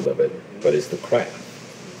get a hold of it, but it's the craft.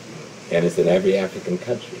 And it's in every African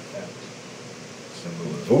country.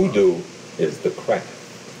 Voodoo is the craft.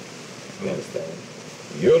 You understand?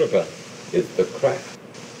 Yoruba is the craft.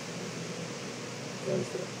 You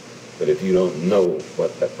understand? But if you don't know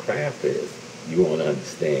what the craft is, you won't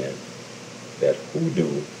understand that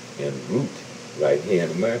hoodoo and root right here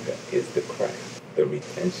in America is the craft, the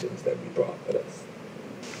retentions that we brought with us.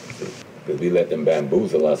 Because we let them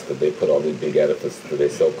bamboozle us because they put all these big edifices to their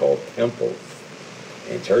so-called temples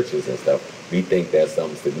and churches and stuff. We think that's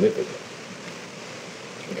something significant.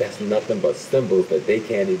 That's nothing but symbols that they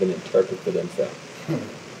can't even interpret for themselves. You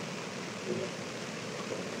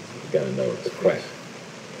got to know the craft.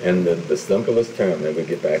 And the simplest term that we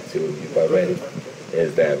get back to, you've already,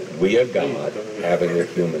 is that we are God having a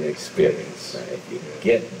human experience. Now, if you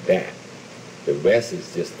get that, the rest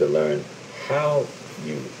is just to learn how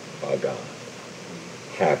you are God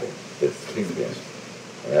having this experience.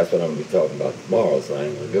 And that's what I'm going to be talking about tomorrow, so I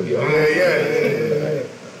ain't going to give you all Yeah.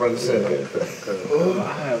 Brother said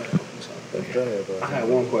I have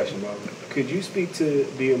one question, Bob. Could you speak to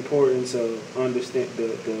the importance of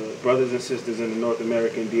the brothers and sisters in the North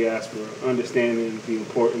American diaspora understanding the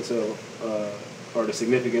importance of or the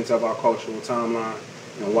significance of our cultural timeline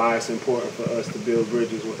and why it's important for us to build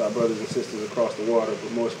bridges with our brothers and sisters across the water,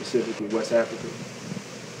 but more specifically West Africa?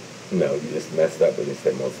 No, you just messed up when you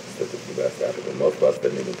said most specifically West Africa. Most of us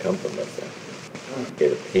didn't even come from West Africa.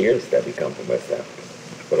 It appears that we come from West Africa.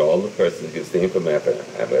 But all the persons you've seen from West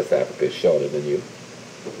Africa is shorter than you.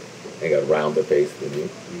 They got a rounder face than you.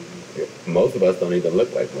 Most of us don't even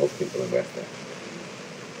look like most people in West Africa.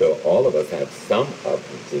 So all of us have some of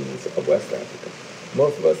the genes of West Africa.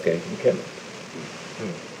 Most of us came from Kemet.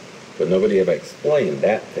 But nobody ever explained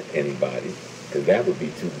that to anybody, because that would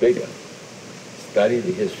be too big a. Study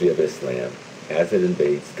the history of Islam as it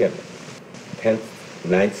invades Kemet. 10th,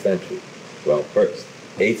 9th century, well, first,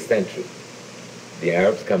 8th century, the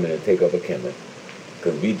Arabs come in and take over Kemet,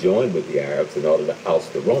 because we joined with the Arabs in order to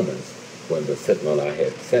oust the Romans when they're sitting on our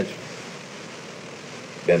head century.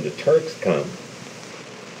 Then the Turks come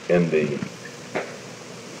in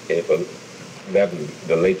that was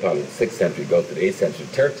the late part of the 6th century, go to the 8th century.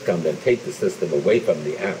 Turks come and take the system away from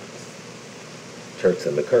the Arabs, Turks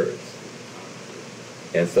and the Kurds.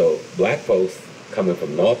 And so black folks coming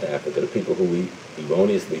from North Africa, the people who we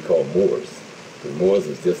erroneously call Moors, because Moors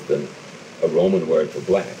is just a Roman word for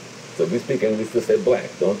black. So we speak English to say black.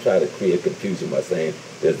 Don't try to create confusion by saying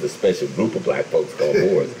there's a special group of black folks called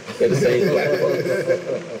Moors. They're the same black folks.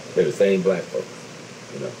 They're the same black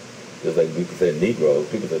folks, you know. Just like we could say Negroes,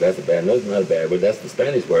 people say that's a bad, no, it's not a bad word, that's the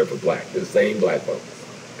Spanish word for black. They're the same black folks,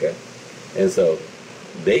 okay? And so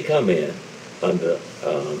they come in under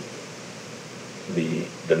the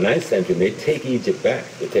 9th century, and they take Egypt back.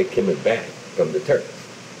 They take Kemet back from the Turks.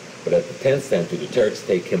 But at the 10th century, the Turks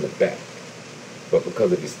take Kemet back. But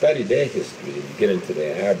because if you study their history, and you get into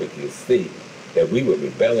their Arabic, you'll see that we were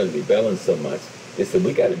rebelling so much, they said,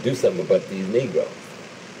 we got to do something about these Negroes.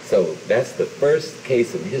 So that's the first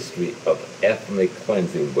case in history of ethnic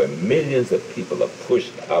cleansing where millions of people are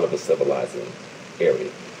pushed out of a civilizing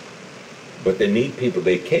area. But they need people.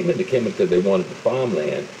 They came into Kemet because they wanted the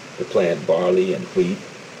farmland to plant barley and wheat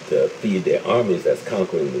to feed their armies that's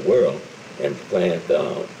conquering the world, and plant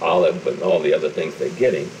olive and all the other things they're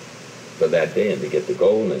getting for that day, and to get the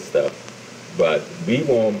gold and stuff. But we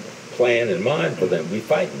won't plan and mine for them. We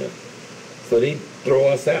fighting them. So they throw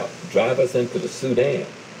us out, drive us into the Sudan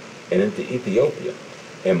and into Ethiopia.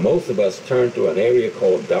 And most of us turn to an area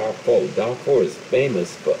called Darfur. Darfur is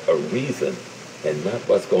famous for a reason and not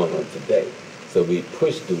what's going on today. So we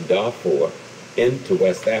push through Darfur into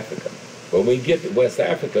West Africa. But when we get to West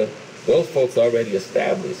Africa, those folks already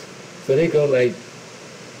established. So they go like,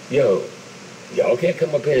 yo, y'all can't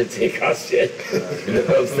come up here and take our shit. You know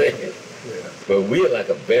what I'm saying? Yeah. But we're like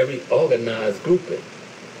a very organized grouping.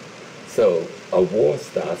 So a war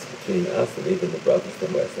starts between us and even the brothers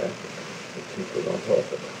in West Africa that people don't talk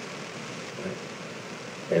about.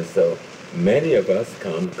 Right? And so many of us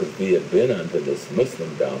come because we have been under this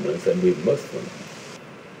Muslim dominance, and we're Muslim,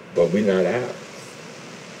 but we're not Arabs.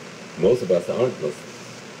 Most of us aren't Muslims.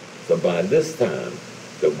 So by this time,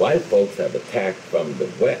 the white folks have attacked from the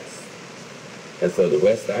west. And so the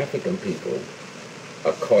West African people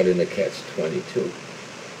are caught in a catch-22.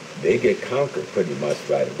 They get conquered pretty much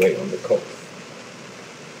right away on the coast.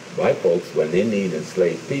 White folks, when they need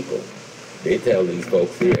enslaved people, they tell these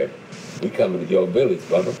folks here, we coming to your village,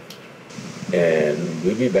 brother, and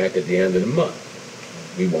we'll be back at the end of the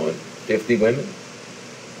month. We want 50 women,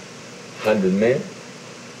 100 men,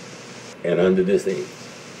 and under this age.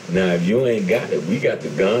 Now, if you ain't got it, we got the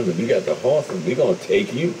guns and we got the horses, we're going to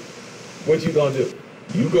take you. What you going to do?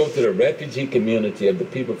 You go to the refugee community of the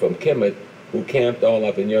people from Kemet who camped all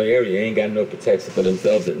up in your area, ain't got no protection for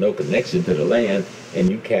themselves and no connection to the land, and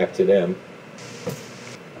you capture them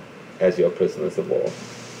as your prisoners of war.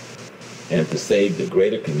 And to save the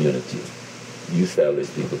greater community, you sell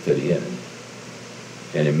these people to the enemy.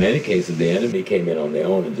 And in many cases, the enemy came in on their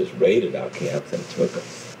own and just raided our camps and took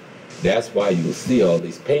us. That's why you see all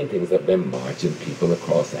these paintings of them marching people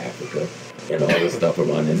across Africa and all this stuff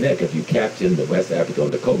around their neck. If you capture the West Africa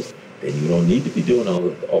on the coast, then you don't need to be doing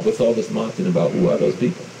what's all this marching about? Who are those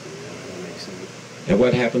people? And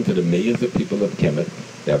what happened to the millions of people of Kemet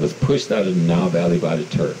that was pushed out of the Nile Valley by the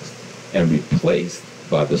Turks and replaced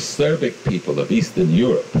by the Slavic people of Eastern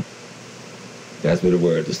Europe. That's where the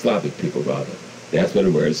word, the Slavic people rather, that's where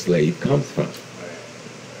the word slave comes from.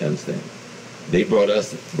 You understand? They brought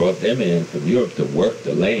them in from Europe to work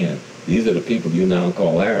the land. These are the people you now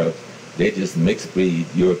call Arabs. They just mixed breed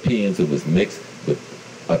Europeans who was mixed with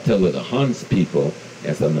Attila the Hun's people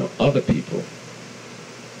and some other people.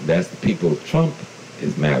 That's the people Trump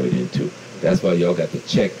is married into. That's why y'all got to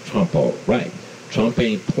check Trump all right. Trump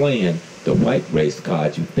ain't playing the white race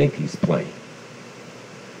card you think he's playing.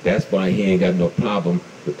 That's why he ain't got no problem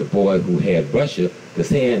with the boy who had Russia, because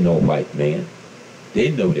he ain't no white man. They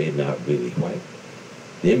know they're not really white.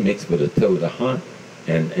 They're mixed with Attila the Hun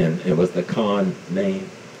and what's the Khan name?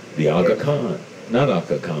 The Aga Khan. Not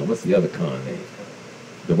Aga Khan. What's the other Khan name?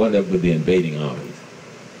 The one that with the invading armies.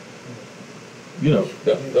 You know,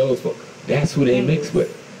 those folks. That's who they mix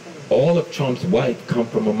with. All of Trump's wife come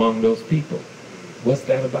from among those people. What's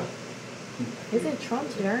that about? Isn't Trump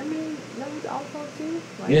German? Those also too?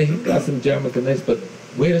 Like, Yeah, he got some German connections, but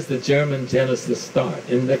where does the German genesis start?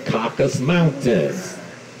 In the Caucasus Mountains.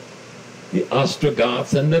 The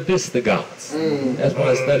Ostrogoths and the Visigoths. That's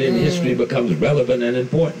why studying history becomes relevant and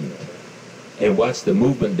important. And watch the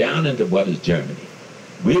movement down into what is Germany.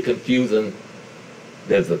 We're confusing,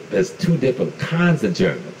 there's two different kinds of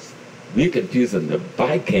Germans. We're confusing the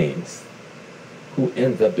Vikings, who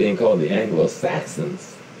ends up being called the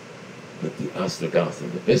Anglo-Saxons, with the Ostrogoths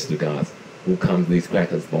and the Visigoths, who comes these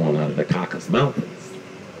crackers born out of the Caucasus Mountains.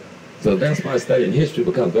 So that's why studying history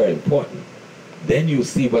becomes very important. Then you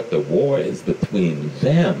see what the war is between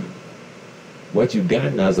them. What you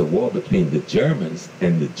got now is a war between the Germans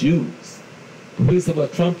and the Jews. We said, well,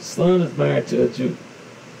 Trump's son is married to a Jew.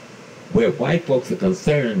 Where white folks are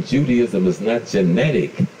concerned, Judaism is not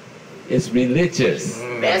genetic, it's religious.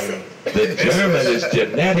 That's it. The German is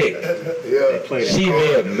genetic. She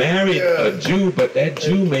may have married a Jew, but that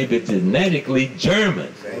Jew may be genetically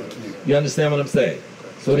German. You understand what I'm saying?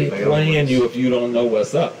 So they playing you if you don't know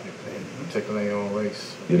what's up. Particularly your own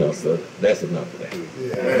race. You know, so that's enough of that.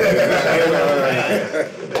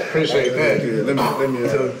 Appreciate that. Let me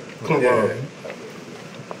Come on.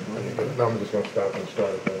 No, I'm just gonna stop and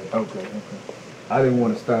start. Okay. I didn't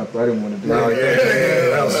want to stop. I didn't want to do that.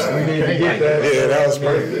 We need to get that. Yeah, that was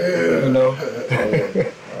perfect. You know.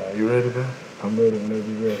 You ready, man? I'm ready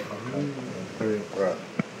whenever you're ready. 3, right.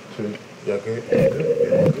 2. Y'all good?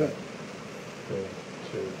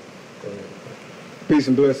 Peace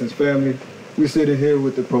and blessings, family. We're sitting here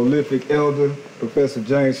with the prolific elder, Professor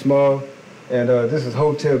James Small, and this is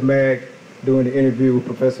Hotep Mag doing the interview with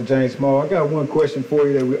Professor James Small. I got one question for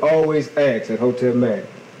you that we always ask at Hotep Mag.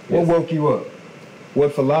 What woke you up?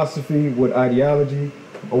 What philosophy, what ideology,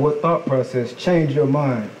 or what thought process changed your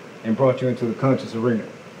mind and brought you into the conscious arena?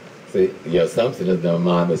 See, your assumption is that my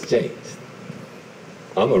mind has changed.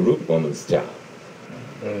 I'm a root woman's child.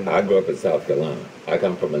 I grew up in South Carolina. I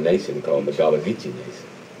come from a nation called the Gullah Geechee Nation,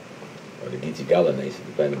 or the Geechee Gullah Nation,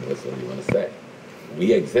 depending on which one you want to say.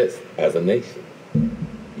 We exist as a nation.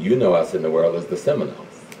 You know us in the world as the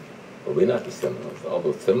Seminoles, but we're not the Seminoles.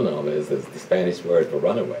 Although Seminole is the Spanish word for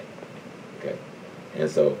runaway. Okay, and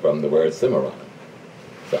so from the word Cimarron.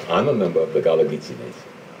 So I'm a member of the Gullah Geechee Nation.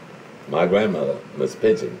 My grandmother, Miss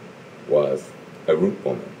Pigeon, was a root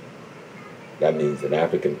woman. That means an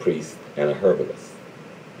African priest and a herbalist.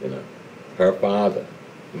 You know, her father,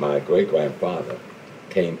 my great-grandfather,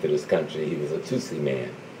 came to this country. He was a Tutsi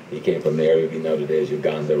man. He came from the area we know today as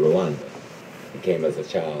Uganda, Rwanda. He came as a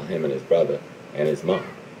child, him and his brother and his mom.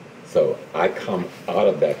 So I come out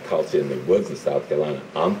of that culture in the woods of South Carolina.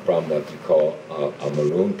 I'm from what you call a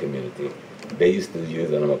maroon community. They used to use,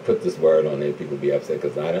 and I'm going to put this word on there, people be upset,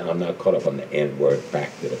 because I'm not caught up on the N-word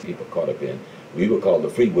factor that people caught up in. We were called the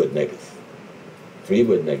Freewood niggas.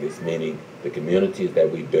 Freewood niggas, meaning the communities that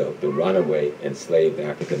we built, the runaway enslaved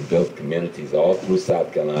African-built communities all through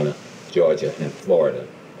South Carolina, Georgia, and Florida,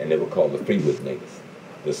 and they were called the Freewood niggas.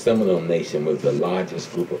 The Seminole Nation was the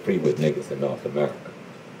largest group of Freewood niggas in North America.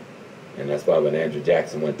 And that's why when Andrew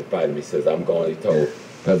Jackson went to fight him, he says, I'm going, he told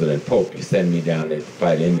President Polk, you send me down there to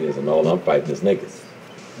fight Indians, and all I'm fighting is niggas.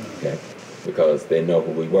 Okay? Because they know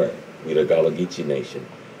who we were. We the Gullah Geechee Nation.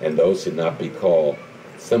 And those should not be called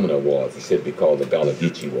Seminole Wars. It should be called the Gullah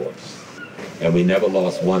Geechee Wars. And we never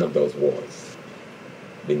lost one of those wars.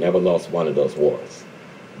 We never lost one of those wars.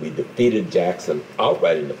 We defeated Jackson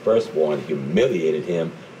outright in the first war and humiliated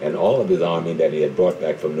him and all of his army that he had brought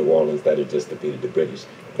back from New Orleans that had just defeated the British.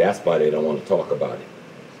 That's why they don't want to talk about it.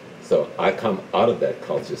 So I come out of that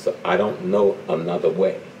culture, so I don't know another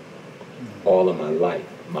way. All of my life,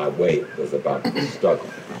 my way was about the struggle.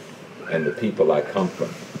 And the people I come from,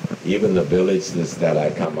 even the villages that I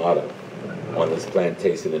come out of, on this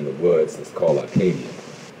plantation in the woods. It's called Arcadia.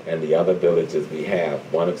 And the other villages we have,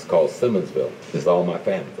 one is called Simmonsville. It's all my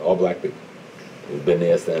family, all black people. It's been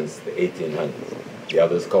there since the 1800s. The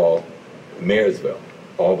other is called Marysville,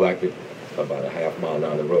 all black people, about a half mile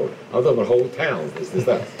down the road. I'm talking about whole towns. This is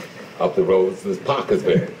us. Up the roads is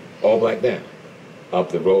Parkersburg, all black town. Up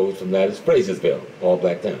the road from that is Frasersville, all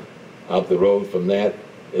black town. Up the road from that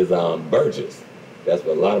is Burgess. That's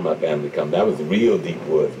where a lot of my family come. That was real deep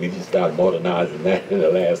woods. We just started modernizing that in the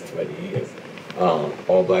last 20 years.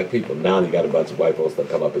 All black people. Now you got a bunch of white folks that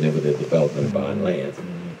come up and with their development buying lands.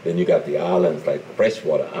 Then you got the islands, like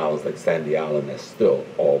freshwater islands, like Sandy Island, that's still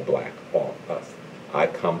all black, all us. I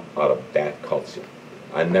come out of that culture.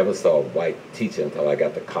 I never saw a white teacher until I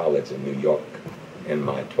got to college in New York in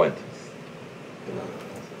my 20s.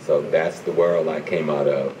 So that's the world I came out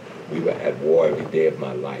of. We were at war every day of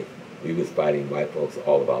my life. We was fighting white folks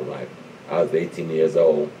all of our life. I was 18 years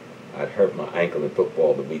old. I'd hurt my ankle in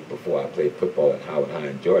football the week before. I played football at Howard High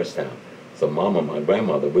in Georgetown. So Mama, my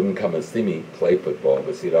grandmother, wouldn't come and see me play football,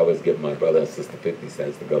 but she'd always give my brother and sister 50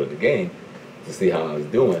 cents to go to the game to see how I was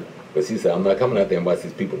doing. But she said, I'm not coming out there and watch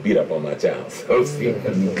these people beat up on my child. So she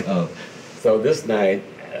wouldn't come. So this night,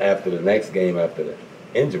 after the next game, after the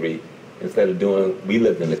injury, instead of doing, we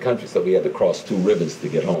lived in the country, so we had to cross 2 rivers to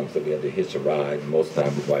get home. So we had to hitch a ride, most of the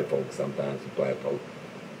time with white folks, sometimes with black folks.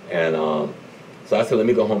 And so I said, let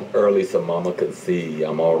me go home early so Mama could see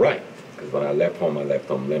I'm all right. Because when I left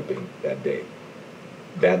home limping that day.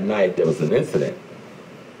 That night, there was an incident.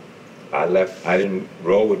 I didn't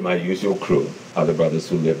roll with my usual crew, other brothers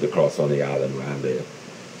who lived across on the island where I live.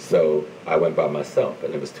 So I went by myself,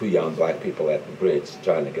 and there was 2 young black people at the bridge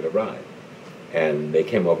trying to get a ride. And they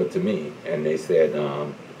came over to me, and they said,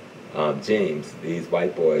 James, these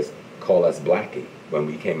white boys call us Blackie when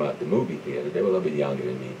we came out the movie theater. They were a little bit younger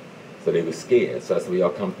than me. So they were scared. So I said, well, y'all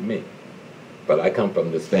come to me. But I come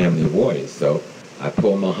from this family of warriors. So I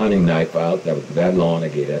pulled my hunting knife out. That was that long. I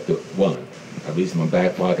gave that to one. I reached my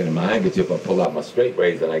back pocket in my handkerchief. I pull out my straight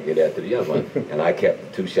razor, and I get that to the other one. And I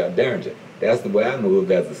kept the 2-shot Derringer. That's the way I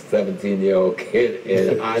moved as a 17-year-old kid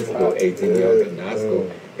in high school, 18-year-old kid in high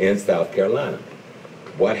school in South Carolina.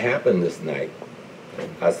 What happened this night,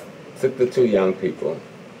 I took the 2 young people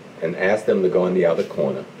and asked them to go in the other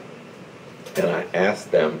corner. And I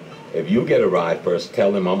asked them, if you get a ride first,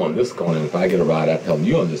 tell them I'm on this corner. And if I get a ride, I tell them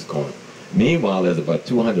you're on this corner. Meanwhile, there's about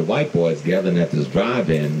 200 white boys gathering at this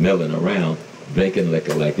drive-in, milling around, drinking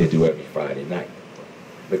liquor like they do every Friday night.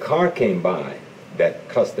 The car came by that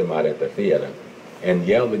cussed them out at the theater and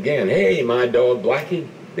yelled again, hey, my dog Blackie.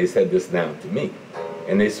 They said this now to me.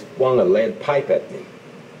 And they swung a lead pipe at me.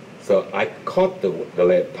 So I caught the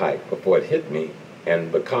lead pipe before it hit me,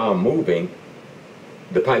 and the car moving,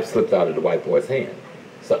 the pipe slipped out of the white boy's hand.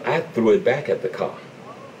 So I threw it back at the car.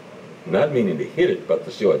 Not meaning to hit it, but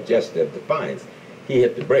to show a gesture of defiance. He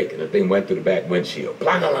hit the brake, and the thing went through the back windshield.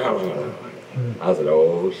 I said,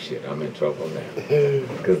 oh shit, I'm in trouble now.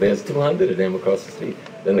 Because there's 200 of them across the street.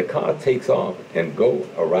 Then the car takes off and goes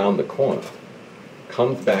around the corner,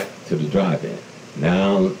 comes back to the drive-in.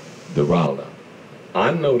 Now the Rowler.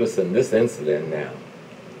 I'm noticing this incident now.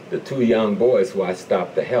 The 2 young boys who I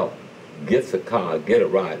stopped to help gets a car, get a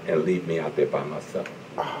ride, and leave me out there by myself.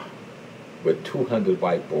 With 200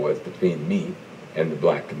 white boys between me and the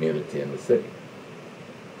black community in the city.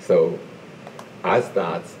 So I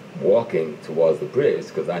start walking towards the bridge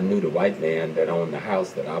because I knew the white man that owned the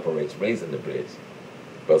house that operates Raising the Bridge.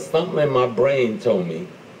 But something in my brain told me,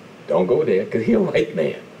 don't go there because he's a white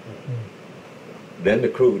man. Then the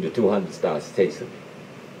crew, the 200, starts chasing me.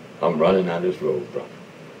 I'm running down this road, bro. I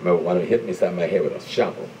remember one of them hit me inside my head with a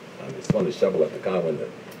shovel. I just wanted to shovel up the car window,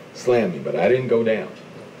 slam me, but I didn't go down.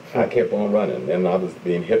 I kept on running. Then I was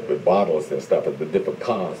being hit with bottles and stuff as the different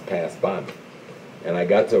cars passed by me. And I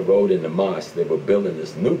got to a road in the marsh. They were building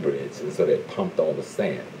this new bridge, and so they pumped all the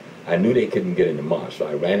sand. I knew they couldn't get in the marsh, so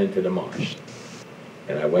I ran into the marsh.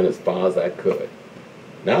 And I went as far as I could.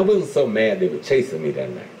 Now, I wasn't so mad they were chasing me that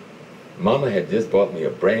night. Mama had just bought me a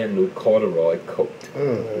brand new corduroy coat.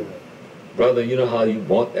 Brother, you know how you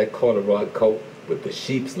want that corduroy coat with the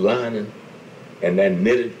sheep's lining and that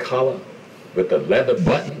knitted collar with the leather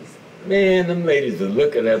buttons? Man, them ladies would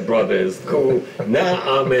look at that brother in school. Now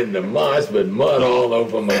I'm in the marsh with mud all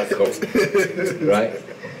over my coat, right?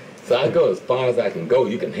 So I go as far as I can go.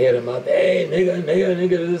 You can hear them out there, hey, nigga, nigga,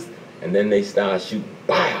 nigga, this. And then they start shooting,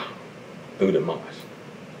 pow, through the marsh.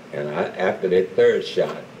 And after that 3rd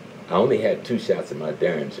shot, I only had 2 shots in my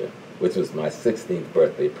Derringer, which was my 16th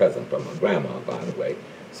birthday present from my grandma, by the way.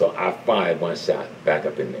 So I fired 1 shot back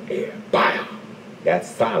up in the air. Pow! That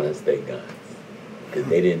silenced their guns, because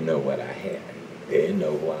they didn't know what I had. They didn't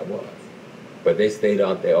know who I was. But they stayed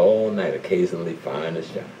out there all night, occasionally firing a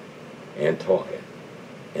shot and talking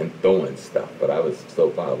and throwing stuff. But I was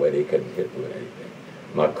so far away they couldn't hit me with anything.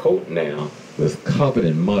 My coat now was covered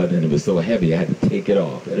in mud, and it was so heavy I had to take it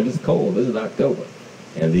off. And it was cold, this is October,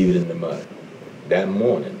 and leave it in the mud. That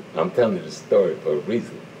morning, I'm telling you the story for a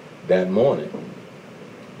reason. That morning,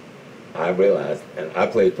 I realized, and I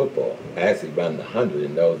played football. I actually ran the 100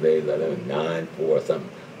 in those days. I was 9'4" or something.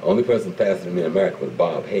 The only person faster than me in America was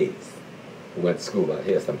Bob Hayes, who went to school out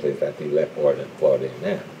here someplace after he left Florida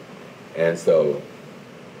now. And so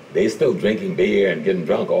they still drinking beer and getting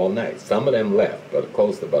drunk all night. Some of them left, but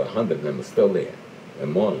close to about 100 of them were still there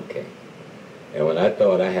when morning came. And when I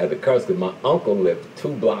thought I had the curse, because my uncle lived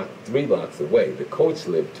 3 blocks away. The coach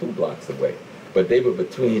lived 2 blocks away. But they were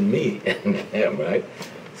between me and them, right?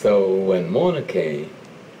 So when morning came,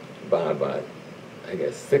 by about, I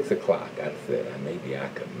guess, 6 o'clock, I said, maybe I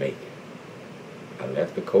could make it. I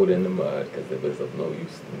left the coat in the mud because it was of no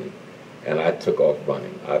use to me. And I took off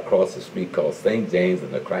running. I crossed a street called St. James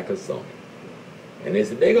and the Crackers saw me. And they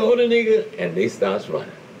said, "They go the nigga," and they started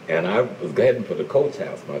running. And I was heading for the coach's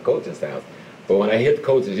house, my coach's house. But when I hit the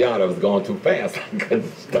coach's yard, I was going too fast. I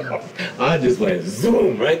couldn't stop. I just went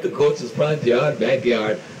zoom right to coach's front yard,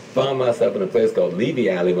 backyard, found myself in a place called Levy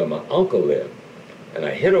Alley where my uncle lived. And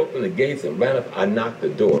I hit open the gates and ran up. I knocked the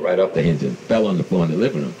door right off the hinge and fell on the floor in the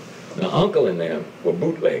living room. Now, uncle and them were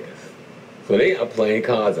bootleggers. So they are playing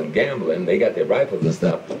cards and gambling. They got their rifles and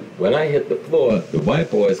stuff. When I hit the floor, the white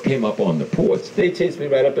boys came up on the porch. They chased me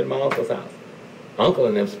right up in my uncle's house. Uncle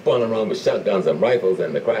and them spun around with shotguns and rifles,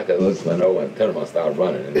 and the crackers went over and turned around and started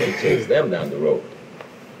running, and they chased them down the road.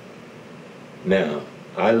 Now,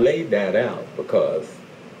 I laid that out because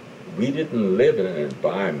we didn't live in an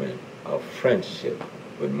environment of friendship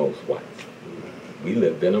with most whites. We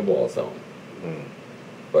lived in a war zone.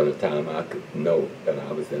 By the time I could know that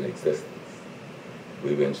I was in existence,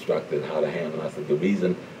 we were instructed how to handle it. The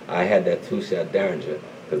reason I had that 2-shot Derringer,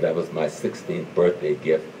 because that was my 16th birthday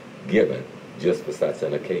gift given just for such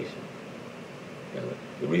an occasion. You know,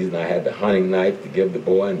 the reason I had the hunting knife to give the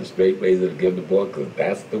boy and the straight razor to give the boy, because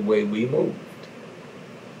that's the way we moved.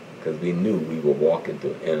 Because we knew we were walking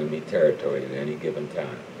through enemy territory at any given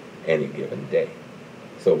time, any given day.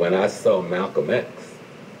 So when I saw Malcolm X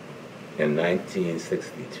in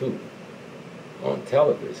 1962 on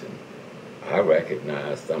television, I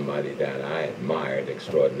recognized somebody that I admired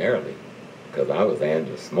extraordinarily because I was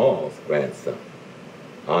Andrew Small's grandson.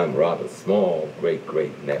 I'm Robert Small's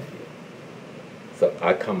great-great-nephew. So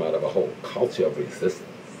I come out of a whole culture of resistance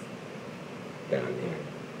down here.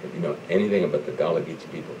 If you know anything about the Gullah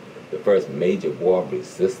Geechee people, the first major war of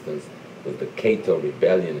resistance was the Cato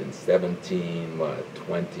Rebellion in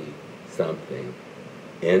 1720-something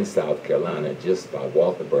in South Carolina, just by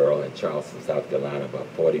Walterboro and Charleston, South Carolina, about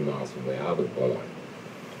 40 miles from where I was born.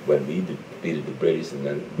 When we defeated the British, and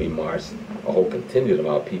then we marched a whole contingent of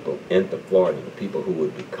our people into Florida, the people who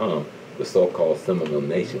would become the so-called Seminole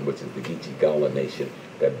Nation, which is the Geechee Gullah Nation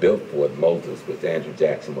that built Fort Moses, which Andrew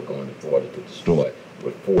Jackson was going to Florida to destroy,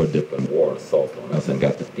 with 4 different war assaults on us and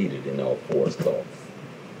got defeated in all 4 assaults.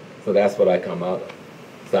 So that's what I come out of.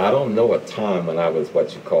 So I don't know a time when I was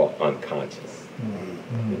what you call unconscious.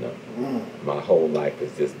 You know, my whole life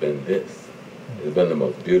has just been this. It's been the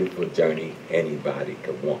most beautiful journey anybody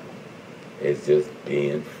could want. It's just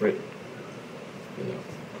being free. You know,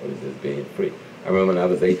 it's just being free. I remember when I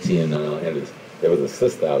was 18 and there was a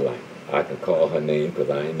sister I liked. I could call her name because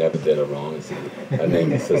I ain't never did her wrong. And her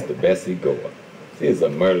name is Sister Bessie Gore. She is a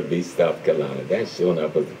Myrtle Beach, South Carolina. That sure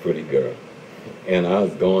enough was a pretty girl. And I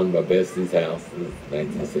was going to my Bessie's house, it was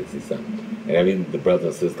 1960-something. And the brothers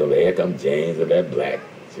and sisters go, "Here come James and that black."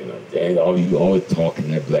 You know, James, you always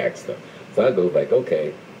talking that black stuff. So I go like,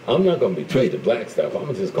 okay, I'm not going to betray the black stuff.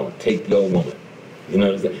 I'm just going to take your woman. You know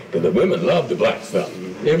what I'm saying? Because the women love the black stuff.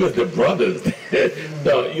 It was the brothers that,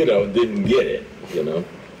 you know, didn't get it, you know.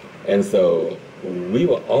 And so we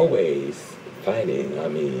were always fighting. I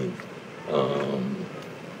mean,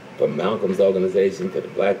 from Malcolm's organization to the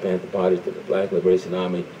Black Panther Party to the Black Liberation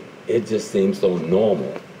Army, it just seemed so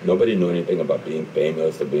normal. Nobody knew anything about being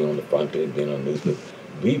famous or being on the front page, being on newspapers.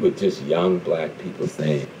 We were just young black people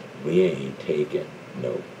saying, we ain't taking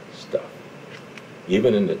no stuff.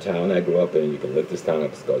 Even in the town I grew up in, you can look this town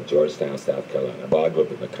up, it's called Georgetown, South Carolina. But I grew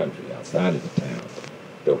up in the country outside of the town.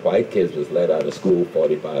 The white kids was let out of school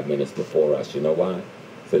 45 minutes before us. You know why?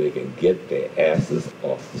 So they can get their asses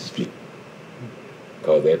off the street.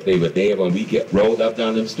 Because if they were there when we get rolled up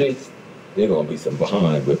down them streets, there's going to be some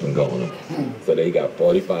behind whipping going on. So they got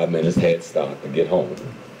 45 minutes head start to get home.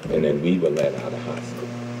 And then we were let out of high school.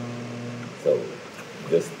 So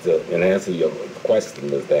just in answer to your question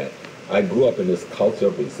was that I grew up in this culture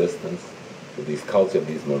of resistance, with this culture of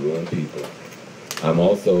these maroon people. I'm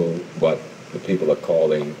also what the people are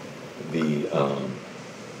calling the,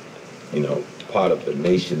 part of the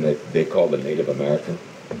nation that they call the Native American.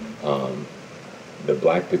 The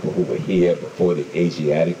black people who were here before the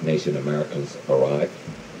Asiatic nation Americans arrived.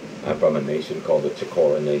 I'm from a nation called the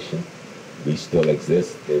Chicora Nation. We still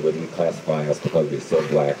exist. They wouldn't classify us because we're so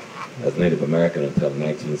black as Native American until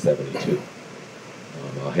 1972.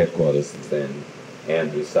 Our headquarters is in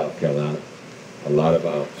Andrews, South Carolina. A lot of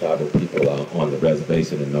our tribal people are on the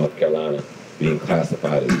reservation in North Carolina being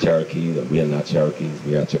classified as Cherokees, and we are not Cherokees,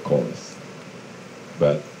 we are Chicoras.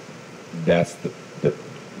 But that's the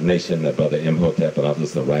nation that Brother Imhotep and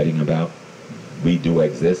others are writing about. We do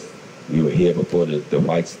exist. We were here before the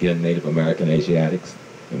white-skinned Native American Asiatics,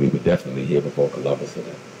 and we were definitely here before Columbus and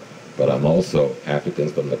them. But I'm also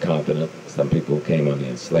Africans from the continent. Some people came on the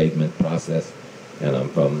enslavement process, and I'm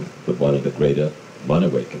from one of the greater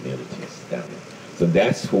runaway communities down there. So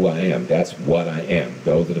that's who I am. That's what I am.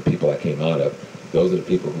 Those are the people I came out of. Those are the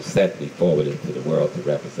people who sent me forward into the world to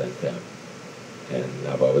represent them. And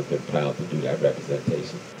I've always been proud to do that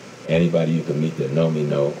representation. Anybody you can meet that know me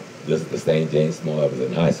know this is the same James Small I was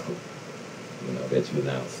in high school, that you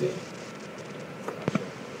now see.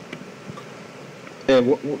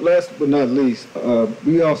 And last but not least,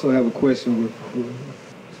 we also have a question with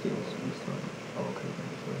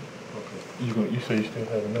You say you still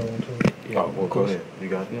have another one too? Yeah. Oh, well, go ahead. You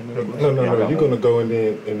got it? No. You're gonna go and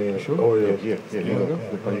then. Sure. Oh yeah. Yeah.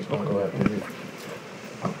 Go after you.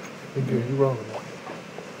 You good? You wrong.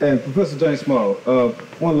 And Professor James Small,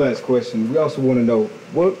 one last question. We also want to know,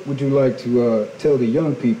 what would you like to tell the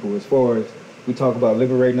young people as far as we talk about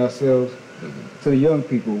liberating ourselves? To the young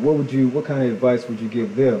people, what kind of advice would you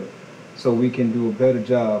give them so we can do a better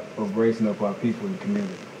job of raising up our people in the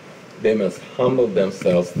community? They must humble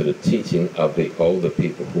themselves to the teaching of the older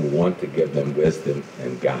people who want to give them wisdom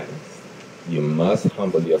and guidance. You must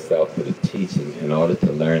humble yourself to the teaching in order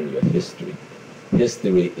to learn your history.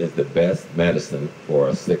 History is the best medicine for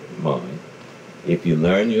a sick mind. If you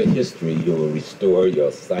learn your history, you will restore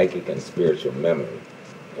your psychic and spiritual memory.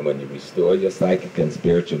 And when you restore your psychic and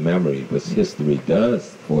spiritual memory, which history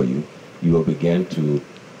does for you, you will begin to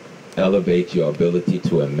elevate your ability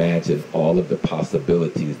to imagine all of the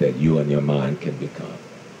possibilities that you and your mind can become.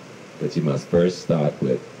 But you must first start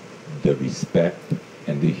with the respect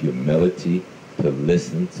and the humility to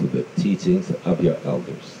listen to the teachings of your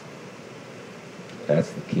elders. That's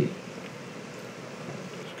the key.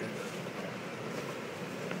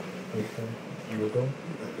 You were going?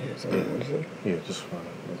 Yeah, just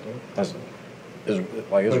it's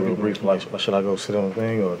real brief. Like, should I go sit on the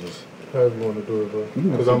thing or just? However you want to do it, bro.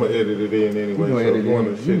 Because I'm gonna edit it in anyway. So if you want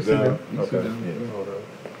to sit down, okay.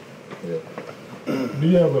 Yeah. Do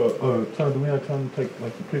you have a time? Do we have time to take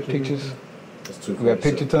like some pictures? It's too. We got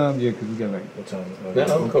picture time? Yeah, because we got like. What time? No,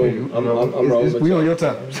 I'm cool. I'm rolling with we y'all. on your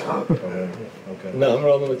time. Okay. No, I'm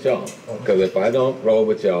rolling with y'all. Because if I don't roll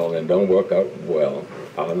with y'all and don't work out well,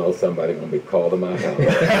 I know somebody's going to be called to my house. You know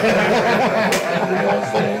what I'm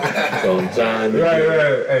saying? So I'm trying to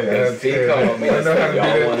Right. she called me and said,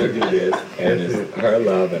 y'all want to do this. And it's her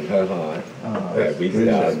love and her heart that reached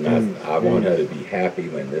out. And I want her to be happy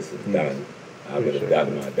when this is done. I would have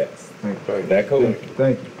done my best. Is that cool?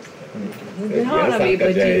 Thank you. You've been hard on me, but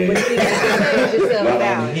you save yourself Well,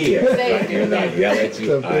 down. I'm here. Save You're not yourself. yell at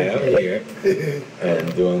you. I am here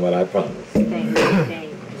and doing what I promised. Thank you.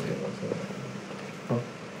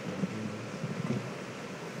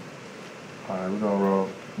 All right, we're gonna roll.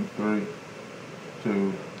 3,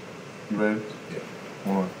 2. You ready? Yeah.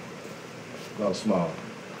 1. Well, Small.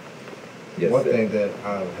 Yes, One sir. thing that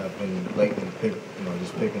I have been lately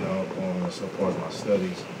just picking up on so far as my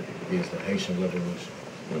studies is the Haitian Revolution.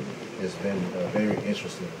 It's been very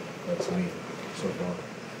interesting to me so far.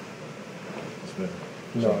 It's been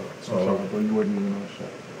No, so I'm sorry, but you wasn't even on the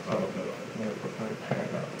shot. okay.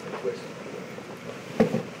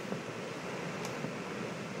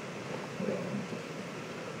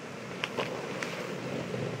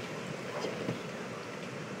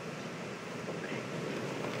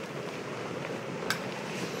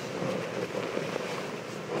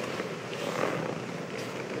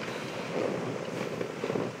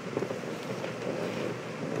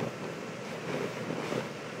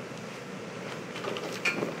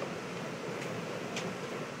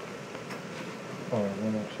 All right,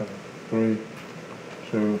 1 more second. 3,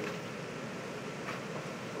 2.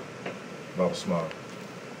 BaBa Small.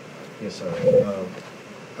 Yes, sir.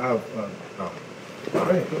 Okay.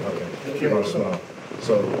 BaBa Small.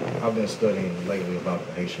 So I've been studying lately about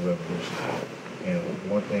the Haitian Revolution, And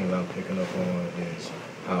one thing that I'm picking up on is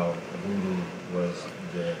how voodoo was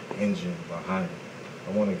the engine behind it.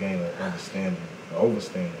 I want to gain an understanding, an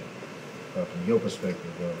overstanding, from your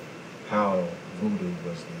perspective of how voodoo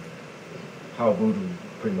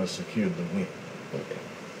pretty much secured the win. Okay.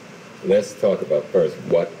 Let's talk about first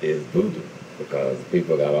what is voodoo, because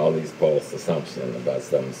people got all these false assumptions about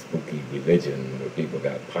some spooky religion where people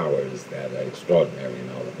got powers that are extraordinary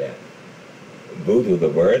and all of that. Voodoo, the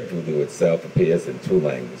word voodoo itself appears in two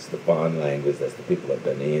languages, the Fon language, that's the people of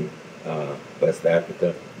Benin, West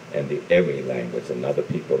Africa, and the Ewe language, another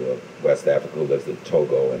people of West Africa who lives in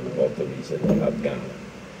Togo and the Volta region of Ghana.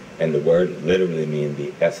 And the word literally means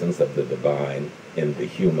the essence of the divine in the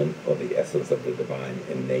human, or the essence of the divine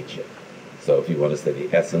in nature. So if you want to say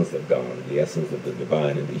the essence of God, the essence of the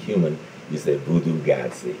divine in the human, you say voodoo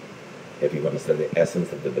gadzi. If you want to say the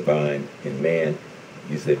essence of the divine in man,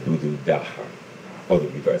 you say voodoo daha. Or the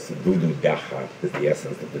reverse, voodoo daha is the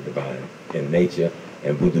essence of the divine in nature,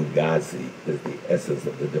 and voodoo gadzi is the essence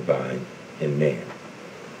of the divine in man.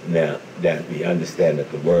 Now, that we understand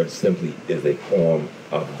that the word simply is a form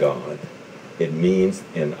of God. It means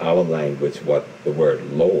in our language what the word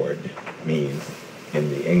Lord means in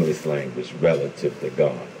the English language relative to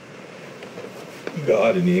God.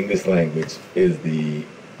 God in the English language is the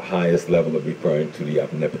highest level of referring to the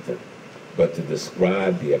omnipotent. But to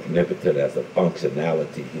describe the omnipotent as a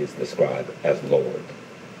functionality, he is described as Lord.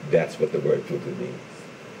 That's what the word voodoo means.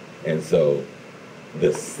 And so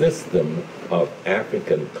the system of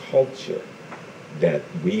African culture that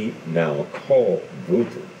we now call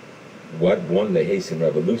voodoo, what won the Haitian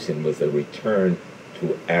Revolution was a return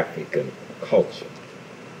to African culture.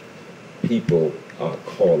 People are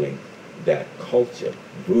calling that culture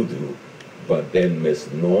voodoo, but then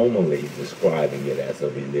misnormally describing it as a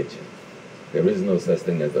religion. There is no such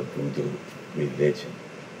thing as a voodoo religion.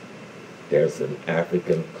 There's an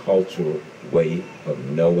African cultural way of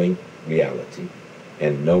knowing reality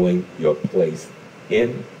and knowing your place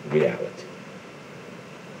in reality.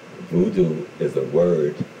 Voodoo is a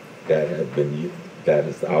word that has been used, that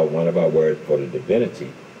is one of our words for the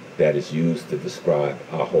divinity that is used to describe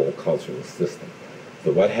our whole cultural system.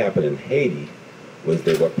 So what happened in Haiti was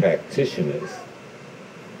they were practitioners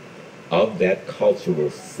of that cultural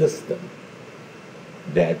system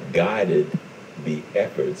that guided the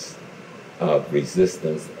efforts of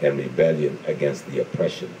resistance and rebellion against the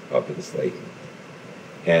oppression of enslavement.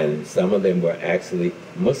 And some of them were actually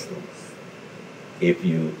Muslims. If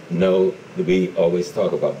you know, we always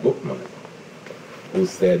talk about Bookman, who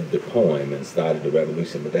said the poem and started the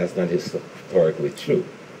revolution, but that's not historically true.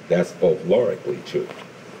 That's folklorically true.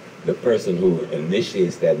 The person who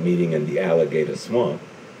initiates that meeting in the alligator swamp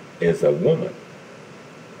is a woman,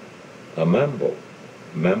 a mambo.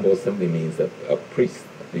 Mambo simply means a priest,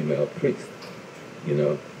 a female priest. You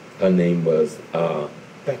know, her name was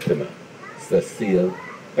Fatima, Cecile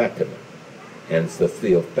Fatima. And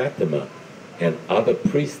Cecile Fatima and other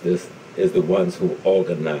priestess is the ones who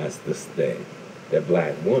organized this thing. They're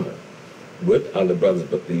black women with other brothers,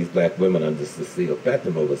 but these black women under Cecile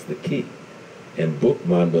Fatima was the key. And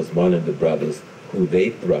Bookman was one of the brothers who they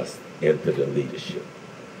thrust into the leadership.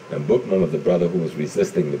 And Bookman was the brother who was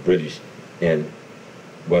resisting the British in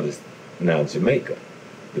what is now Jamaica.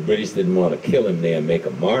 The British didn't want to kill him there and make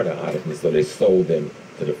a martyr out of him, so they sold him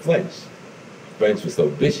to the French. The French were so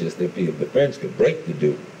vicious, they figured the French could break the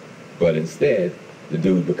dude, but instead, the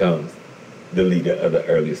dude becomes the leader of the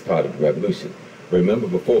earliest part of the revolution. Remember,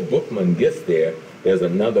 before Bookman gets there, there's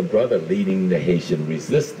another brother leading the Haitian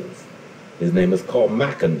resistance. His name is called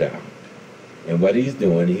Mackandar. And what he's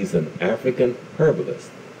doing, he's an African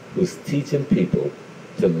herbalist who's teaching people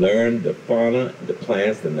to learn the fauna, the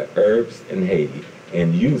plants, and the herbs in Haiti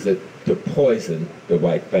and use it to poison the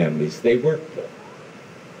white families they work for.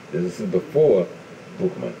 This is before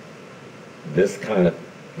Bookman. This kind of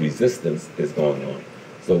resistance is going on.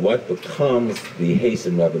 So what becomes the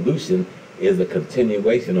Haitian Revolution is a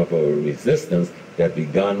continuation of a resistance that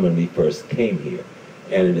began when we first came here.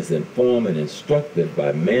 And it is informed and instructed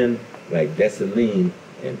by men like Dessalines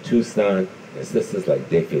and Toussaint and sisters like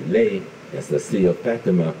Defilé and Cecile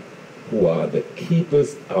Fatima, who are the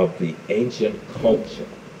keepers of the ancient culture.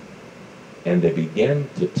 And they began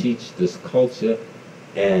to teach this culture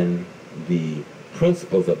and the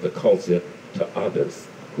principles of the culture to others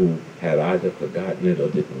who had either forgotten it or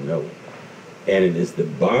didn't know it. And it is the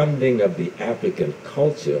bonding of the African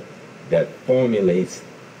culture that formulates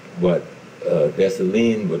what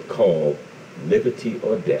Dessalines would call liberty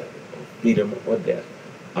or death, or freedom or death.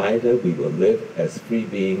 Either we will live as free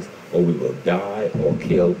beings or we will die or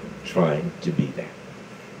kill trying to be that.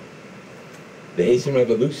 The Haitian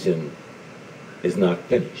Revolution is not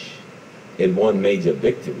finished. It won major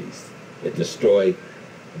victories. It destroyed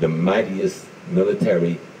the mightiest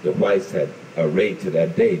military the whites had arrayed to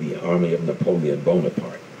that day, the army of Napoleon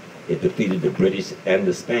Bonaparte. It defeated the British and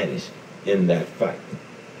the Spanish in that fight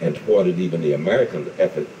and thwarted even the American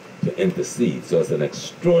effort to intercede. So it's an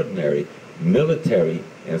extraordinary military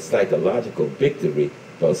and psychological victory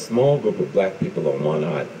for a small group of black people on one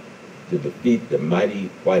island to defeat the mighty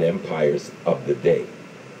white empires of the day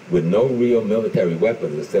with no real military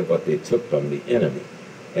weapons except what they took from the enemy.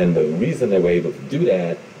 And the reason they were able to do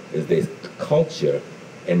that is their culture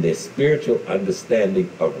and their spiritual understanding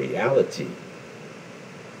of reality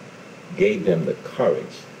gave them the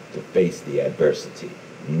courage to face the adversity,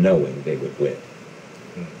 knowing they would win.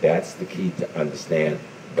 That's the key to understand,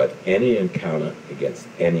 but any encounter against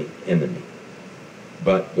any enemy.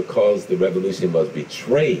 But because the revolution was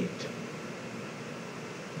betrayed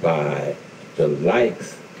by the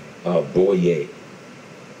likes of Boyer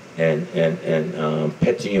and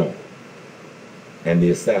Pétion, and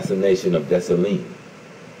the assassination of Dessalines,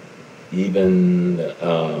 even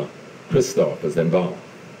Christophe was involved.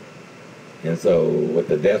 And so with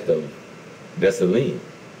the death of Dessalines,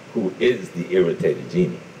 who is the irritated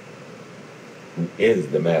genie, who is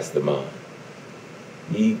the mastermind,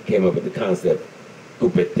 he came up with the concept, ou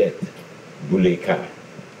peut-être Bouleka.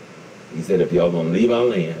 He said, if y'all don't leave our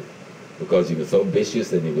land, because he was so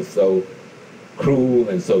vicious and he was so cruel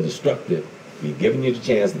and so destructive, we've given you the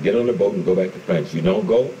chance to get on the boat and go back to France. You don't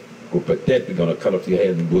go, ou peut-être we're going to cut off your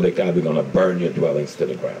head, and Bouleka, we're going to burn your dwellings to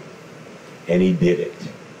the ground. And he did it.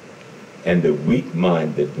 And the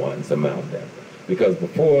weak-minded ones among them. Because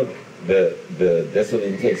before the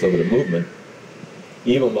Dessalines takes over the movement,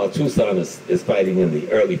 even while Toussaint is fighting in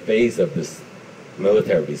the early phase of this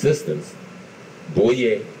military resistance,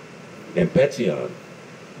 Boyer and Pétion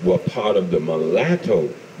were part of the mulatto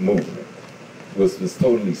movement, which was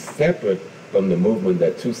totally separate from the movement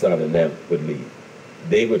that Toussaint and them would lead.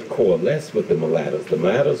 They would coalesce with the mulattoes. The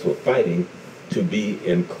mulattoes were fighting to be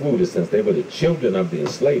included, since they were the children of the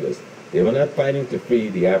enslavers. They were not fighting to free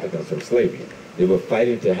the Africans from slavery. They were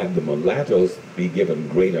fighting to have the mulattoes be given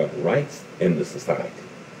greater rights in the society.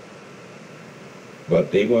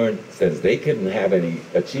 But they weren't, since they couldn't have any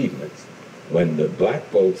achievements, when the black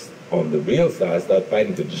folks on the real side started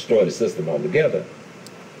fighting to destroy the system altogether,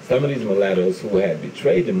 some of these mulattoes who had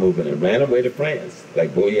betrayed the movement and ran away to France,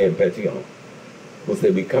 like Boyer and Pétion, who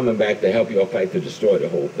said, we're coming back to help you all fight to destroy the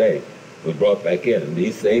whole thing, was brought back in. And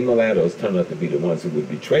these same mulattoes turned out to be the ones who would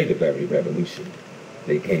betray the very revolution.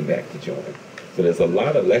 They came back to join. So there's a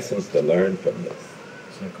lot of lessons to learn from this.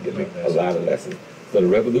 A lot of lessons. So the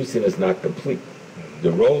revolution is not complete.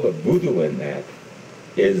 The role of voodoo in that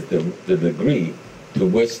is the degree to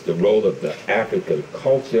which the role of the African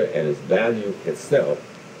culture and its value itself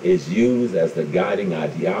is used as the guiding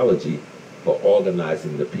ideology for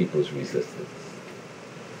organizing the people's resistance.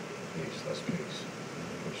 Peace, that's peace.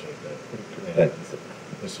 Appreciate that. Thank you, sir.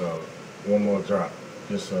 Just one more drop,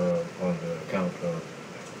 just on the account of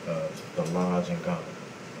the lodge in Ghana,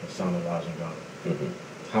 the Sana Lodge in Ghana. Mm-hmm.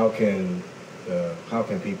 How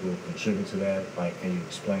can people contribute to that? Like, can you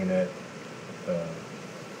explain that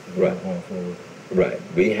Right. going forward? Right.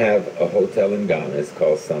 We have a hotel in Ghana. It's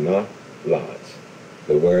called Sana Lodge.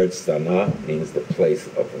 The word Sana means the place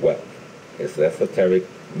of wealth. Its esoteric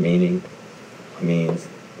meaning means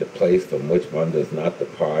the place from which one does not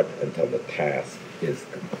depart until the task is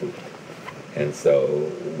complete. And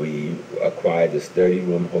so we acquired this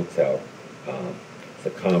 30-room hotel. It's a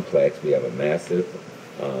complex. We have a massive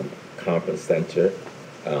conference center.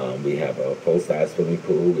 We have a full-size swimming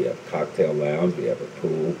pool. We have a cocktail lounge. We have a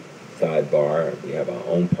pool side bar. We have our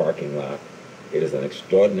own parking lot. It is an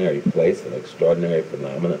extraordinary place, an extraordinary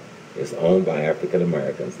phenomenon. It's owned by African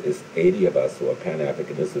Americans. It's 80 of us who are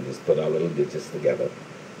Pan-Africanists who just put our little digits together.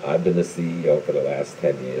 I've been the CEO for the last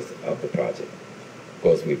 10 years of the project. Of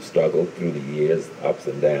course, we've struggled through the years, ups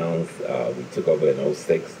and downs. We took over in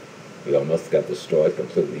 2006. We almost got destroyed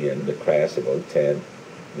completely in the crash of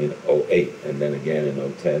 2008, and then again in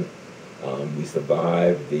 2010. We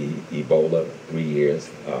survived the Ebola 3 years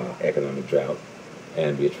economic drought,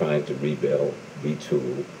 and we're trying to rebuild,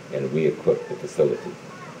 retool, and re-equip the facility.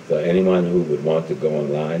 So anyone who would want to go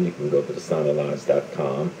online, you can go to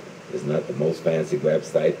thesanalodge.com. It's not the most fancy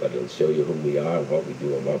website, but it'll show you who we are and what we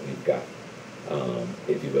do and what we've got.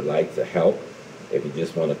 If you would like to help, if you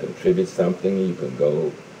just want to contribute something, you can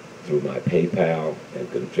go through my PayPal and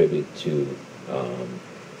contribute to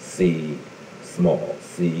C-Small,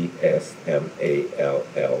 C-S-M-A-L-L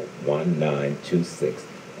 1926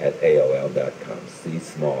 at AOL.com,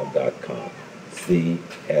 csmall.com, C-S-M-A-L-L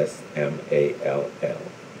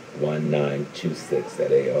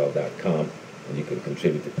 1926@AOL.com, and you can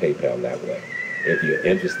contribute to PayPal that way. If you're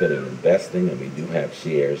interested in investing, and we do have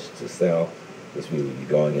shares to sell, which we will be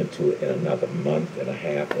going into in another month and a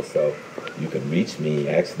half or so, you can reach me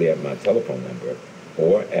actually at my telephone number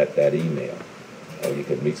or at that email. Or you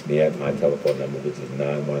can reach me at my telephone number, which is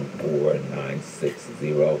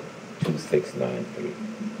 914-960-2693.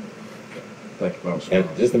 Thank you, Bob. And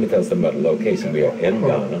just let me tell something about the location. We are in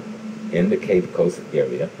Ghana, in the Cape Coast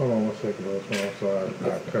area. Hold on one second, Bob. So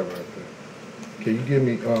I'll cover right there. Can you give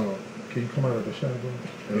me, can you come out of the shadow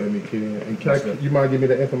and let me get in? And you might give me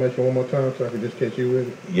the information one more time so I can just catch you with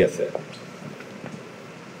it? Yes, sir.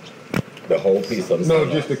 The whole piece of the No,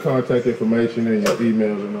 just the contact information and your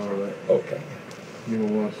emails and all that. Okay. Give me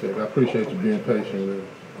one second. I appreciate you being patient with it.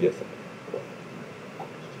 Yes, sir.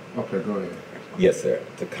 Okay, go ahead. Yes, sir.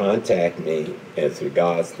 To contact me as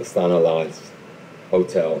regards the Sana Lodge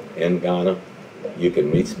Hotel in Ghana, you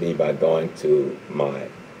can reach me by going to my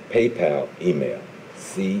PayPal email,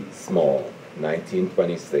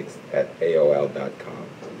 csmall1926@AOL.com.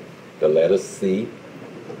 The letter C,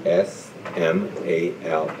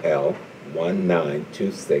 SMALL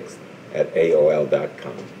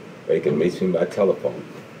 1926@AOL.com. Or you can reach me by telephone,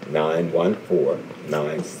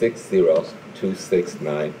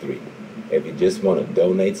 914-960-2693. If you just want to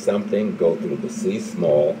donate something, go through the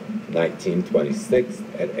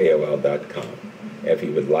csmall1926@AOL.com. If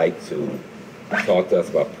you would like to talk to us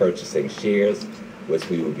about purchasing shares, which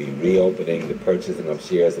we will be reopening the purchasing of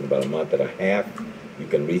shares in about a month and a half, you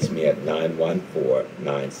can reach me at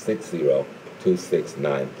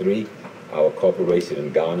 914-960-2693. Our corporation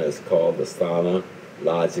in Ghana is called the Sana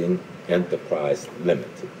Lodging Enterprise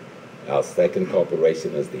Limited. Our second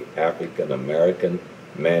corporation is the African American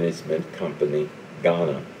Management Company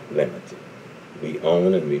Ghana Limited. We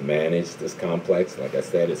own and we manage this complex. Like I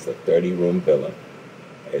said, it's a 30-room villa.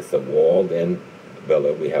 It's a walled-in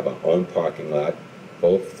villa. We have our own parking lot,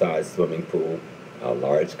 both sides swimming pool, a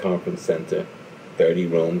large conference center, 30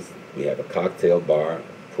 rooms. We have a cocktail bar,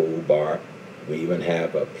 pool bar. We even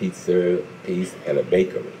have a pizza piece and a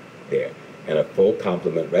bakery there, and a full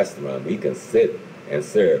complement restaurant. We can sit and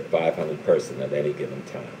serve 500 persons at any given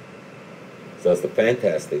time. So it's a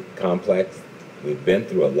fantastic complex. We've been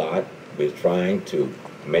through a lot. We're trying to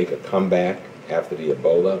make a comeback after the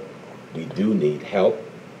Ebola. We do need help,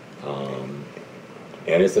 and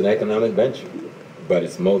it's an economic venture. But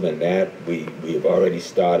it's more than that. We've already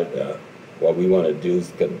started. What we want to do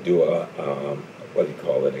is do a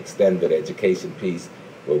extended education piece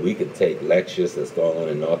where we can take lectures that's going on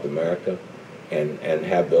in North America and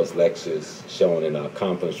have those lectures shown in our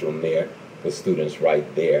conference room there for students right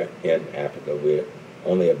there in Africa. We're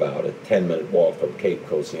only about a 10-minute walk from Cape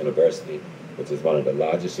Coast University, which is one of the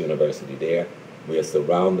largest universities there. We are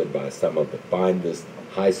surrounded by some of the finest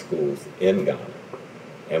high schools in Ghana.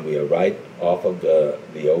 And we are right off of the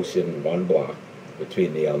ocean, one block,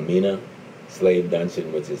 between the Elmina slave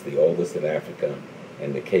dungeon, which is the oldest in Africa,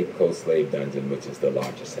 and the Cape Coast slave dungeon, which is the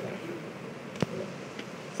largest in Africa.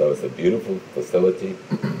 So it's a beautiful facility.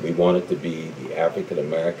 We want it to be the African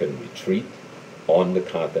American retreat on the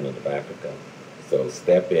continent of Africa. So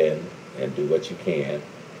step in and do what you can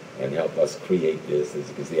and help us create this. As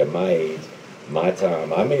you can see, at my age, my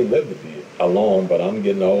time, I may live to be alone, but I'm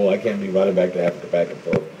getting old. I can't be running back to Africa back and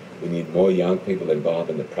forth. We need more young people involved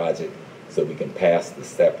in the project so we can pass the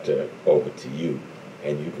scepter over to you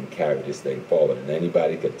and you can carry this thing forward. And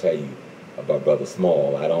anybody could tell you about Brother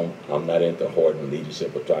Small. I'm not into hoarding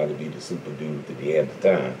leadership or trying to be the super dude to the end of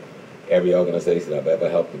time. Every organization I've ever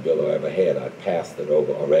helped to build or ever had, I've passed it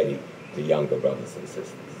over already to younger brothers and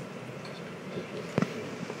sisters.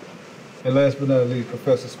 And last but not least,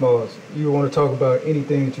 Professor Smalls, you want to talk about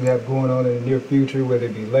anything that you have going on in the near future, whether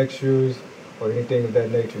it be lectures or anything of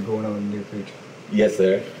that nature going on in the near future? Yes,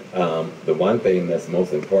 sir. The one thing that's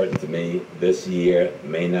most important to me this year,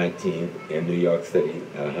 May 19th, in New York City,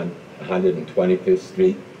 at 125th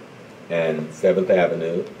Street and 7th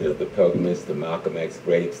Avenue, is the pilgrimage to Malcolm X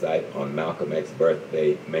gravesite on Malcolm X's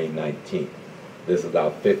birthday, May 19th. This is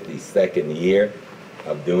our 52nd year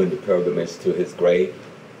of doing the pilgrimage to his grave.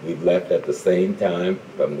 We've left at the same time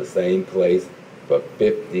from the same place for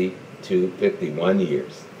 50 to 51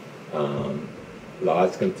 years.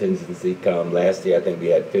 Large contingency come. Last year I think we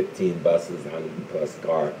had 15 buses, 100 plus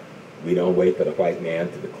cars. We don't wait for the white man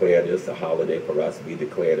to declare this a holiday for us. We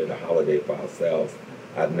declared it a holiday for ourselves.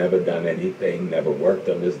 I've never done anything, never worked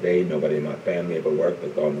on this day. Nobody in my family ever worked or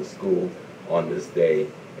gone to school on this day.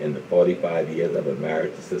 In the 45 years I've been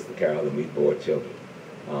married to Sister Carol and we bore children.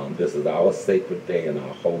 This is our sacred day and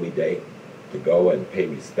our holy day to go and pay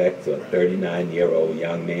respect to a 39-year-old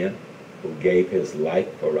young man who gave his life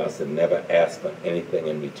for us and never asked for anything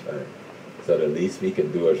in return. So the least we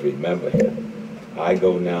can do is remember him. I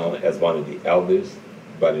go now as one of the elders,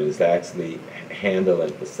 but it is actually handled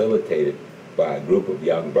and facilitated by a group of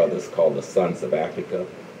young brothers called the Sons of Africa,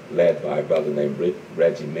 led by a brother named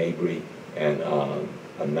Reggie Mabry and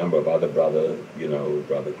a number of other brothers, you know,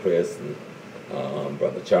 Brother Chris and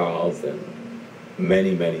Brother Charles and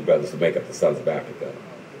many, many brothers who make up the Sons of Africa.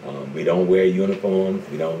 We don't wear uniforms,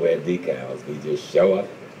 we don't wear decals, we just show up,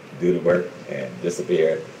 do the work, and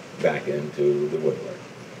disappear back into the woodwork.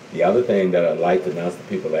 The other thing that I'd like to announce to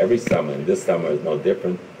people every summer, and this summer is no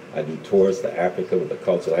different, I do tours to Africa with the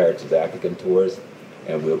Cultural Heritage African Tours,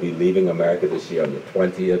 and we'll be leaving America this year on the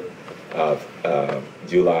 20th of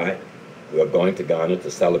July. We're going to Ghana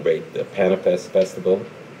to celebrate the Panafest Festival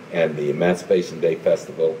and the Emancipation Day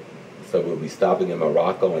Festival. So we'll be stopping in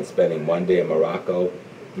Morocco and spending 1 day in Morocco,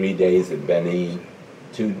 3 days in Benin,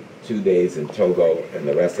 two days in Togo, and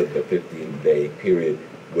the rest of the 15-day period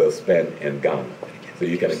we'll spend in Ghana. So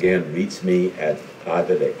you can again reach me at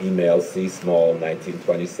either the email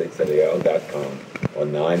csmall1926@AOL.com or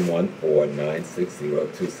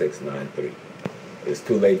 914-960-2693. It's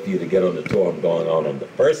too late for you to get on the tour I'm going on the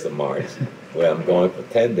 1st of March, where I'm going for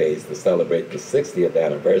 10 days to celebrate the 60th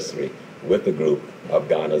anniversary with the group of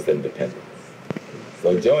Ghana's independence.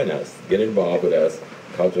 So join us, get involved with us,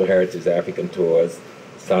 Cultural Heritage African Tours,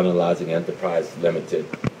 Sana Lodging Enterprise Limited,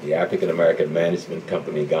 the African American Management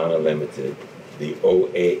Company Ghana Limited, the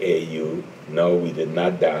OAAU. No, we did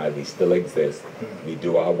not die, we still exist. We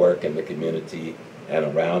do our work in the community and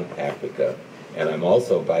around Africa. And I'm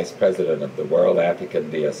also Vice President of the World African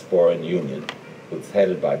Diasporan Union, who's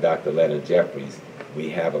headed by Dr. Leonard Jeffries. We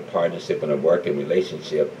have a partnership and a working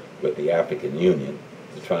relationship with the African Union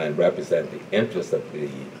to try and represent the interests of the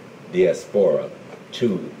diaspora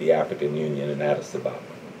to the African Union in Addis Ababa.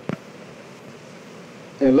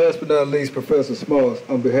 And last but not least, Professor Smalls,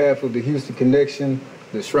 on behalf of the Houston Connection,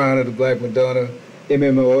 the Shrine of the Black Madonna,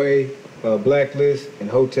 MMOA, Blacklist, and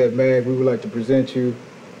Hotep Mag, we would like to present you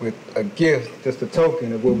with a gift, just a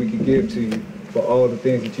token of what we can give to you for all the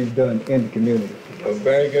things that you've done in the community. Well,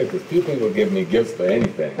 very good, because few people give me gifts for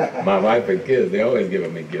anything. My wife and kids, they always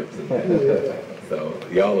giving me gifts. So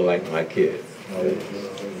y'all are like my kids.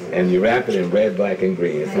 And you wrap it in red, black, and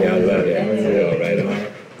green. See, I love it. All right, all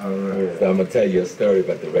right. So I'm going to tell you a story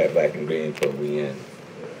about the red, black, and green before we end.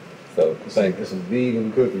 So thank you. There's some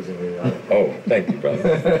vegan cookies in here. Oh, thank you, brother.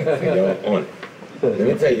 So you're on it. Let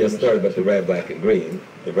me tell you a story about the red, black, and green.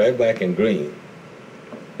 The red, black, and green,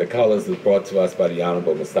 the colors was brought to us by the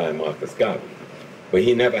Honorable Messiah Marcus Garvey. But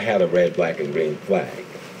he never had a red, black, and green flag.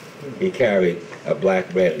 He carried a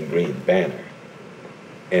black, red, and green banner.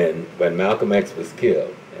 And when Malcolm X was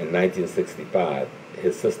killed in 1965,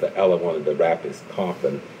 his sister Ella wanted to wrap his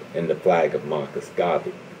coffin in the flag of Marcus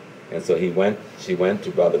Garvey. And so she went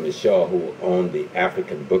to Brother Michaud, who owned the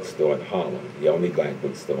African bookstore in Harlem, the only black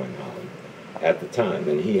bookstore in Harlem at the time,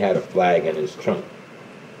 and he had a flag in his trunk,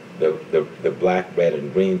 the black, red,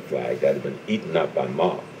 and green flag that had been eaten up by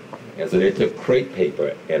moth. And so they took crepe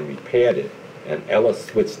paper and repaired it, and Ella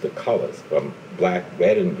switched the colors from black,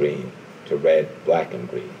 red, and green to red, black, and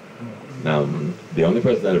green. Now, the only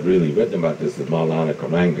person that had really written about this is Maulana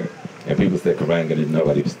Karanga, and people said Karanga didn't know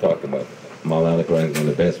what he was talking about. Maulana Karanga is one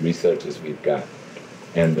of the best researchers we've got.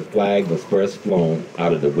 And the flag was first flown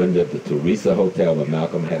out of the window of the Teresa Hotel where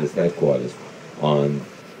Malcolm had his headquarters on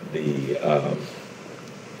the,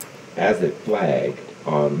 as a flag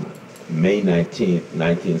on May 19th,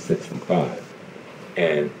 1965.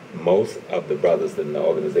 And most of the brothers in the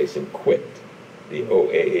organization quit the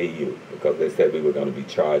OAAU because they said we were going to be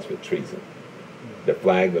charged with treason. The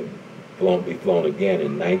flag would be flown again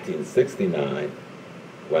in 1969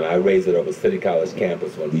 when I raised it over City College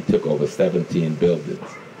campus when we took over 17 buildings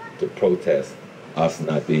to protest us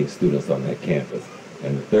not being students on that campus.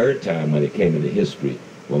 And the third time when it came into history,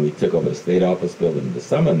 when we took over the State Office building in the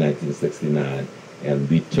summer of 1969, and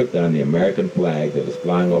we took down the American flag that was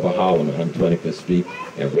flying over Harlem on 125th Street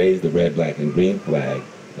and raised the red, black, and green flag,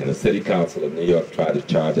 and the City Council of New York tried to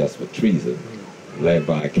charge us with treason, led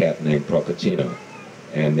by a cat named Procaccino.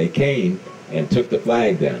 And they came and took the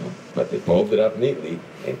flag down, but they folded it up neatly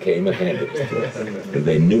and came and handed it to us, because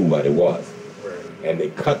they knew what it was. And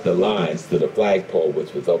they cut the lines to the flagpole,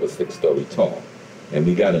 which was over 6 stories tall. And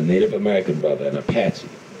we got a Native American brother, an Apache,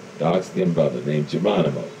 dark-skinned brother named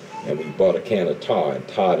Geronimo. And we bought a can of tar and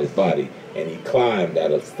tarred his body, and he climbed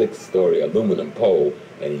at a 6-story aluminum pole,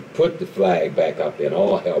 and he put the flag back up there, and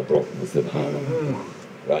all hell broke loose in Harlem,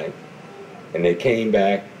 right? And they came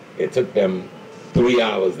back. It took them 3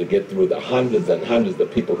 hours to get through the hundreds and hundreds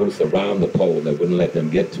of people who surround the pole that wouldn't let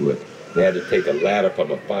them get to it. They had to take a ladder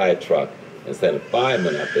from a fire truck and send a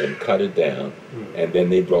fireman up there and cut it down, and then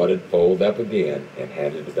they brought it folded up again and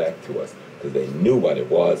handed it back to us because they knew what it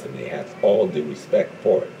was and they had all due respect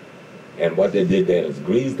for it. And what they did then is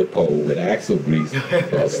grease the pole with axle grease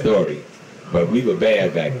for a story. But we were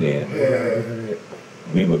bad back then.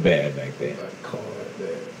 We were bad back then.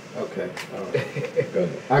 Okay. Go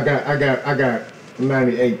ahead. I got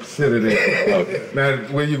 98% of that. Okay. Now,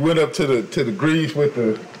 when you went up to the grease with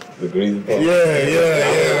the grease pole.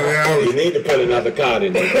 Yeah. You need to put another card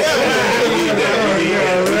in there.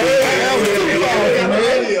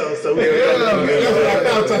 So that's what I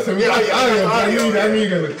thought. I said, I need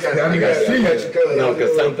to see it. No,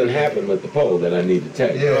 because something happened with the pole that I need to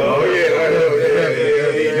tell you.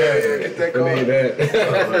 I need that.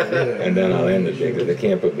 And then I'll end the thing because they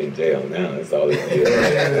can't put me in jail now. That's all they do.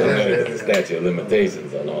 The statute of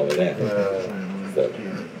limitations on all of that. So.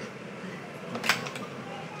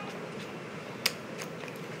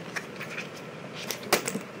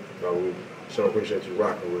 We sure appreciate you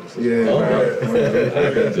rocking with us.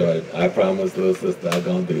 I've enjoyed it. I promised little sister I'm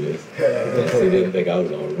gonna do this. And she didn't think I was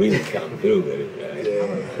gonna really come through with it, right?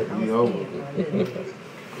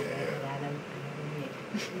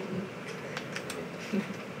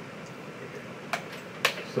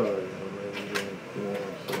 Sorry.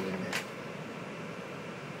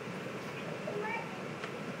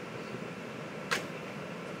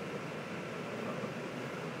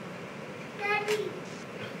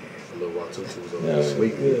 Little Watutus over No.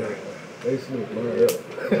 sleep. They sleep.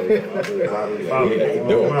 Hey,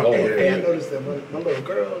 I noticed that my little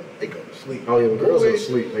girls, they go to sleep. Oh yeah, when girls go to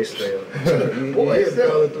sleep, they stay up. Boys, they're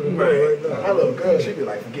calling through the room right now. My little girl, she be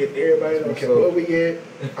like, forget everybody, don't care where we at,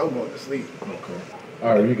 I'm going to sleep. Okay.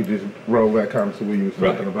 All right, you could just roll back comments to what you was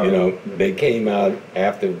talking about. You know, they came out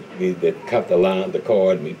after they cut the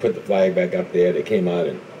cord, and we put the flag back up there. They came out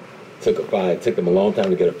and took a fire. It took them a long time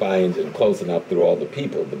to get a fire engine close enough through all the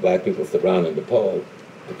people, the black people surrounding the pole,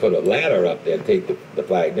 to put a ladder up there and take the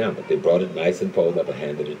flag down. But they brought it nice and folded up and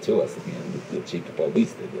handed it to us again. The chief of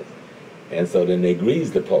police did this. And so then they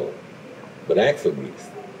greased the pole with axle grease.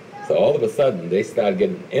 So all of a sudden, they started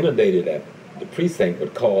getting inundated at the precinct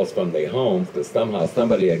with calls from their homes because somehow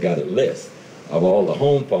somebody had got a list of all the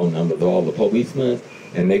home phone numbers of all the policemen,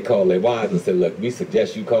 and they called their wives and said, look, we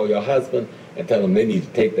suggest you call your husband and tell them they need to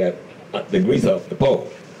take the grease off the pole.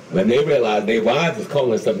 When they realized their wives was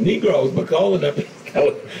calling some Negroes, but calling them,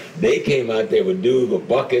 they came out there with dudes with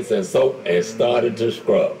buckets and soap and started to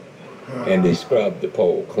scrub. And they scrubbed the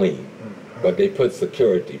pole clean. But they put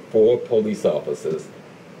security, 4 police officers,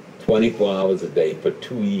 24 hours a day for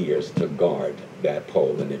 2 years to guard that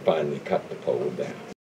pole, and they finally cut the pole down.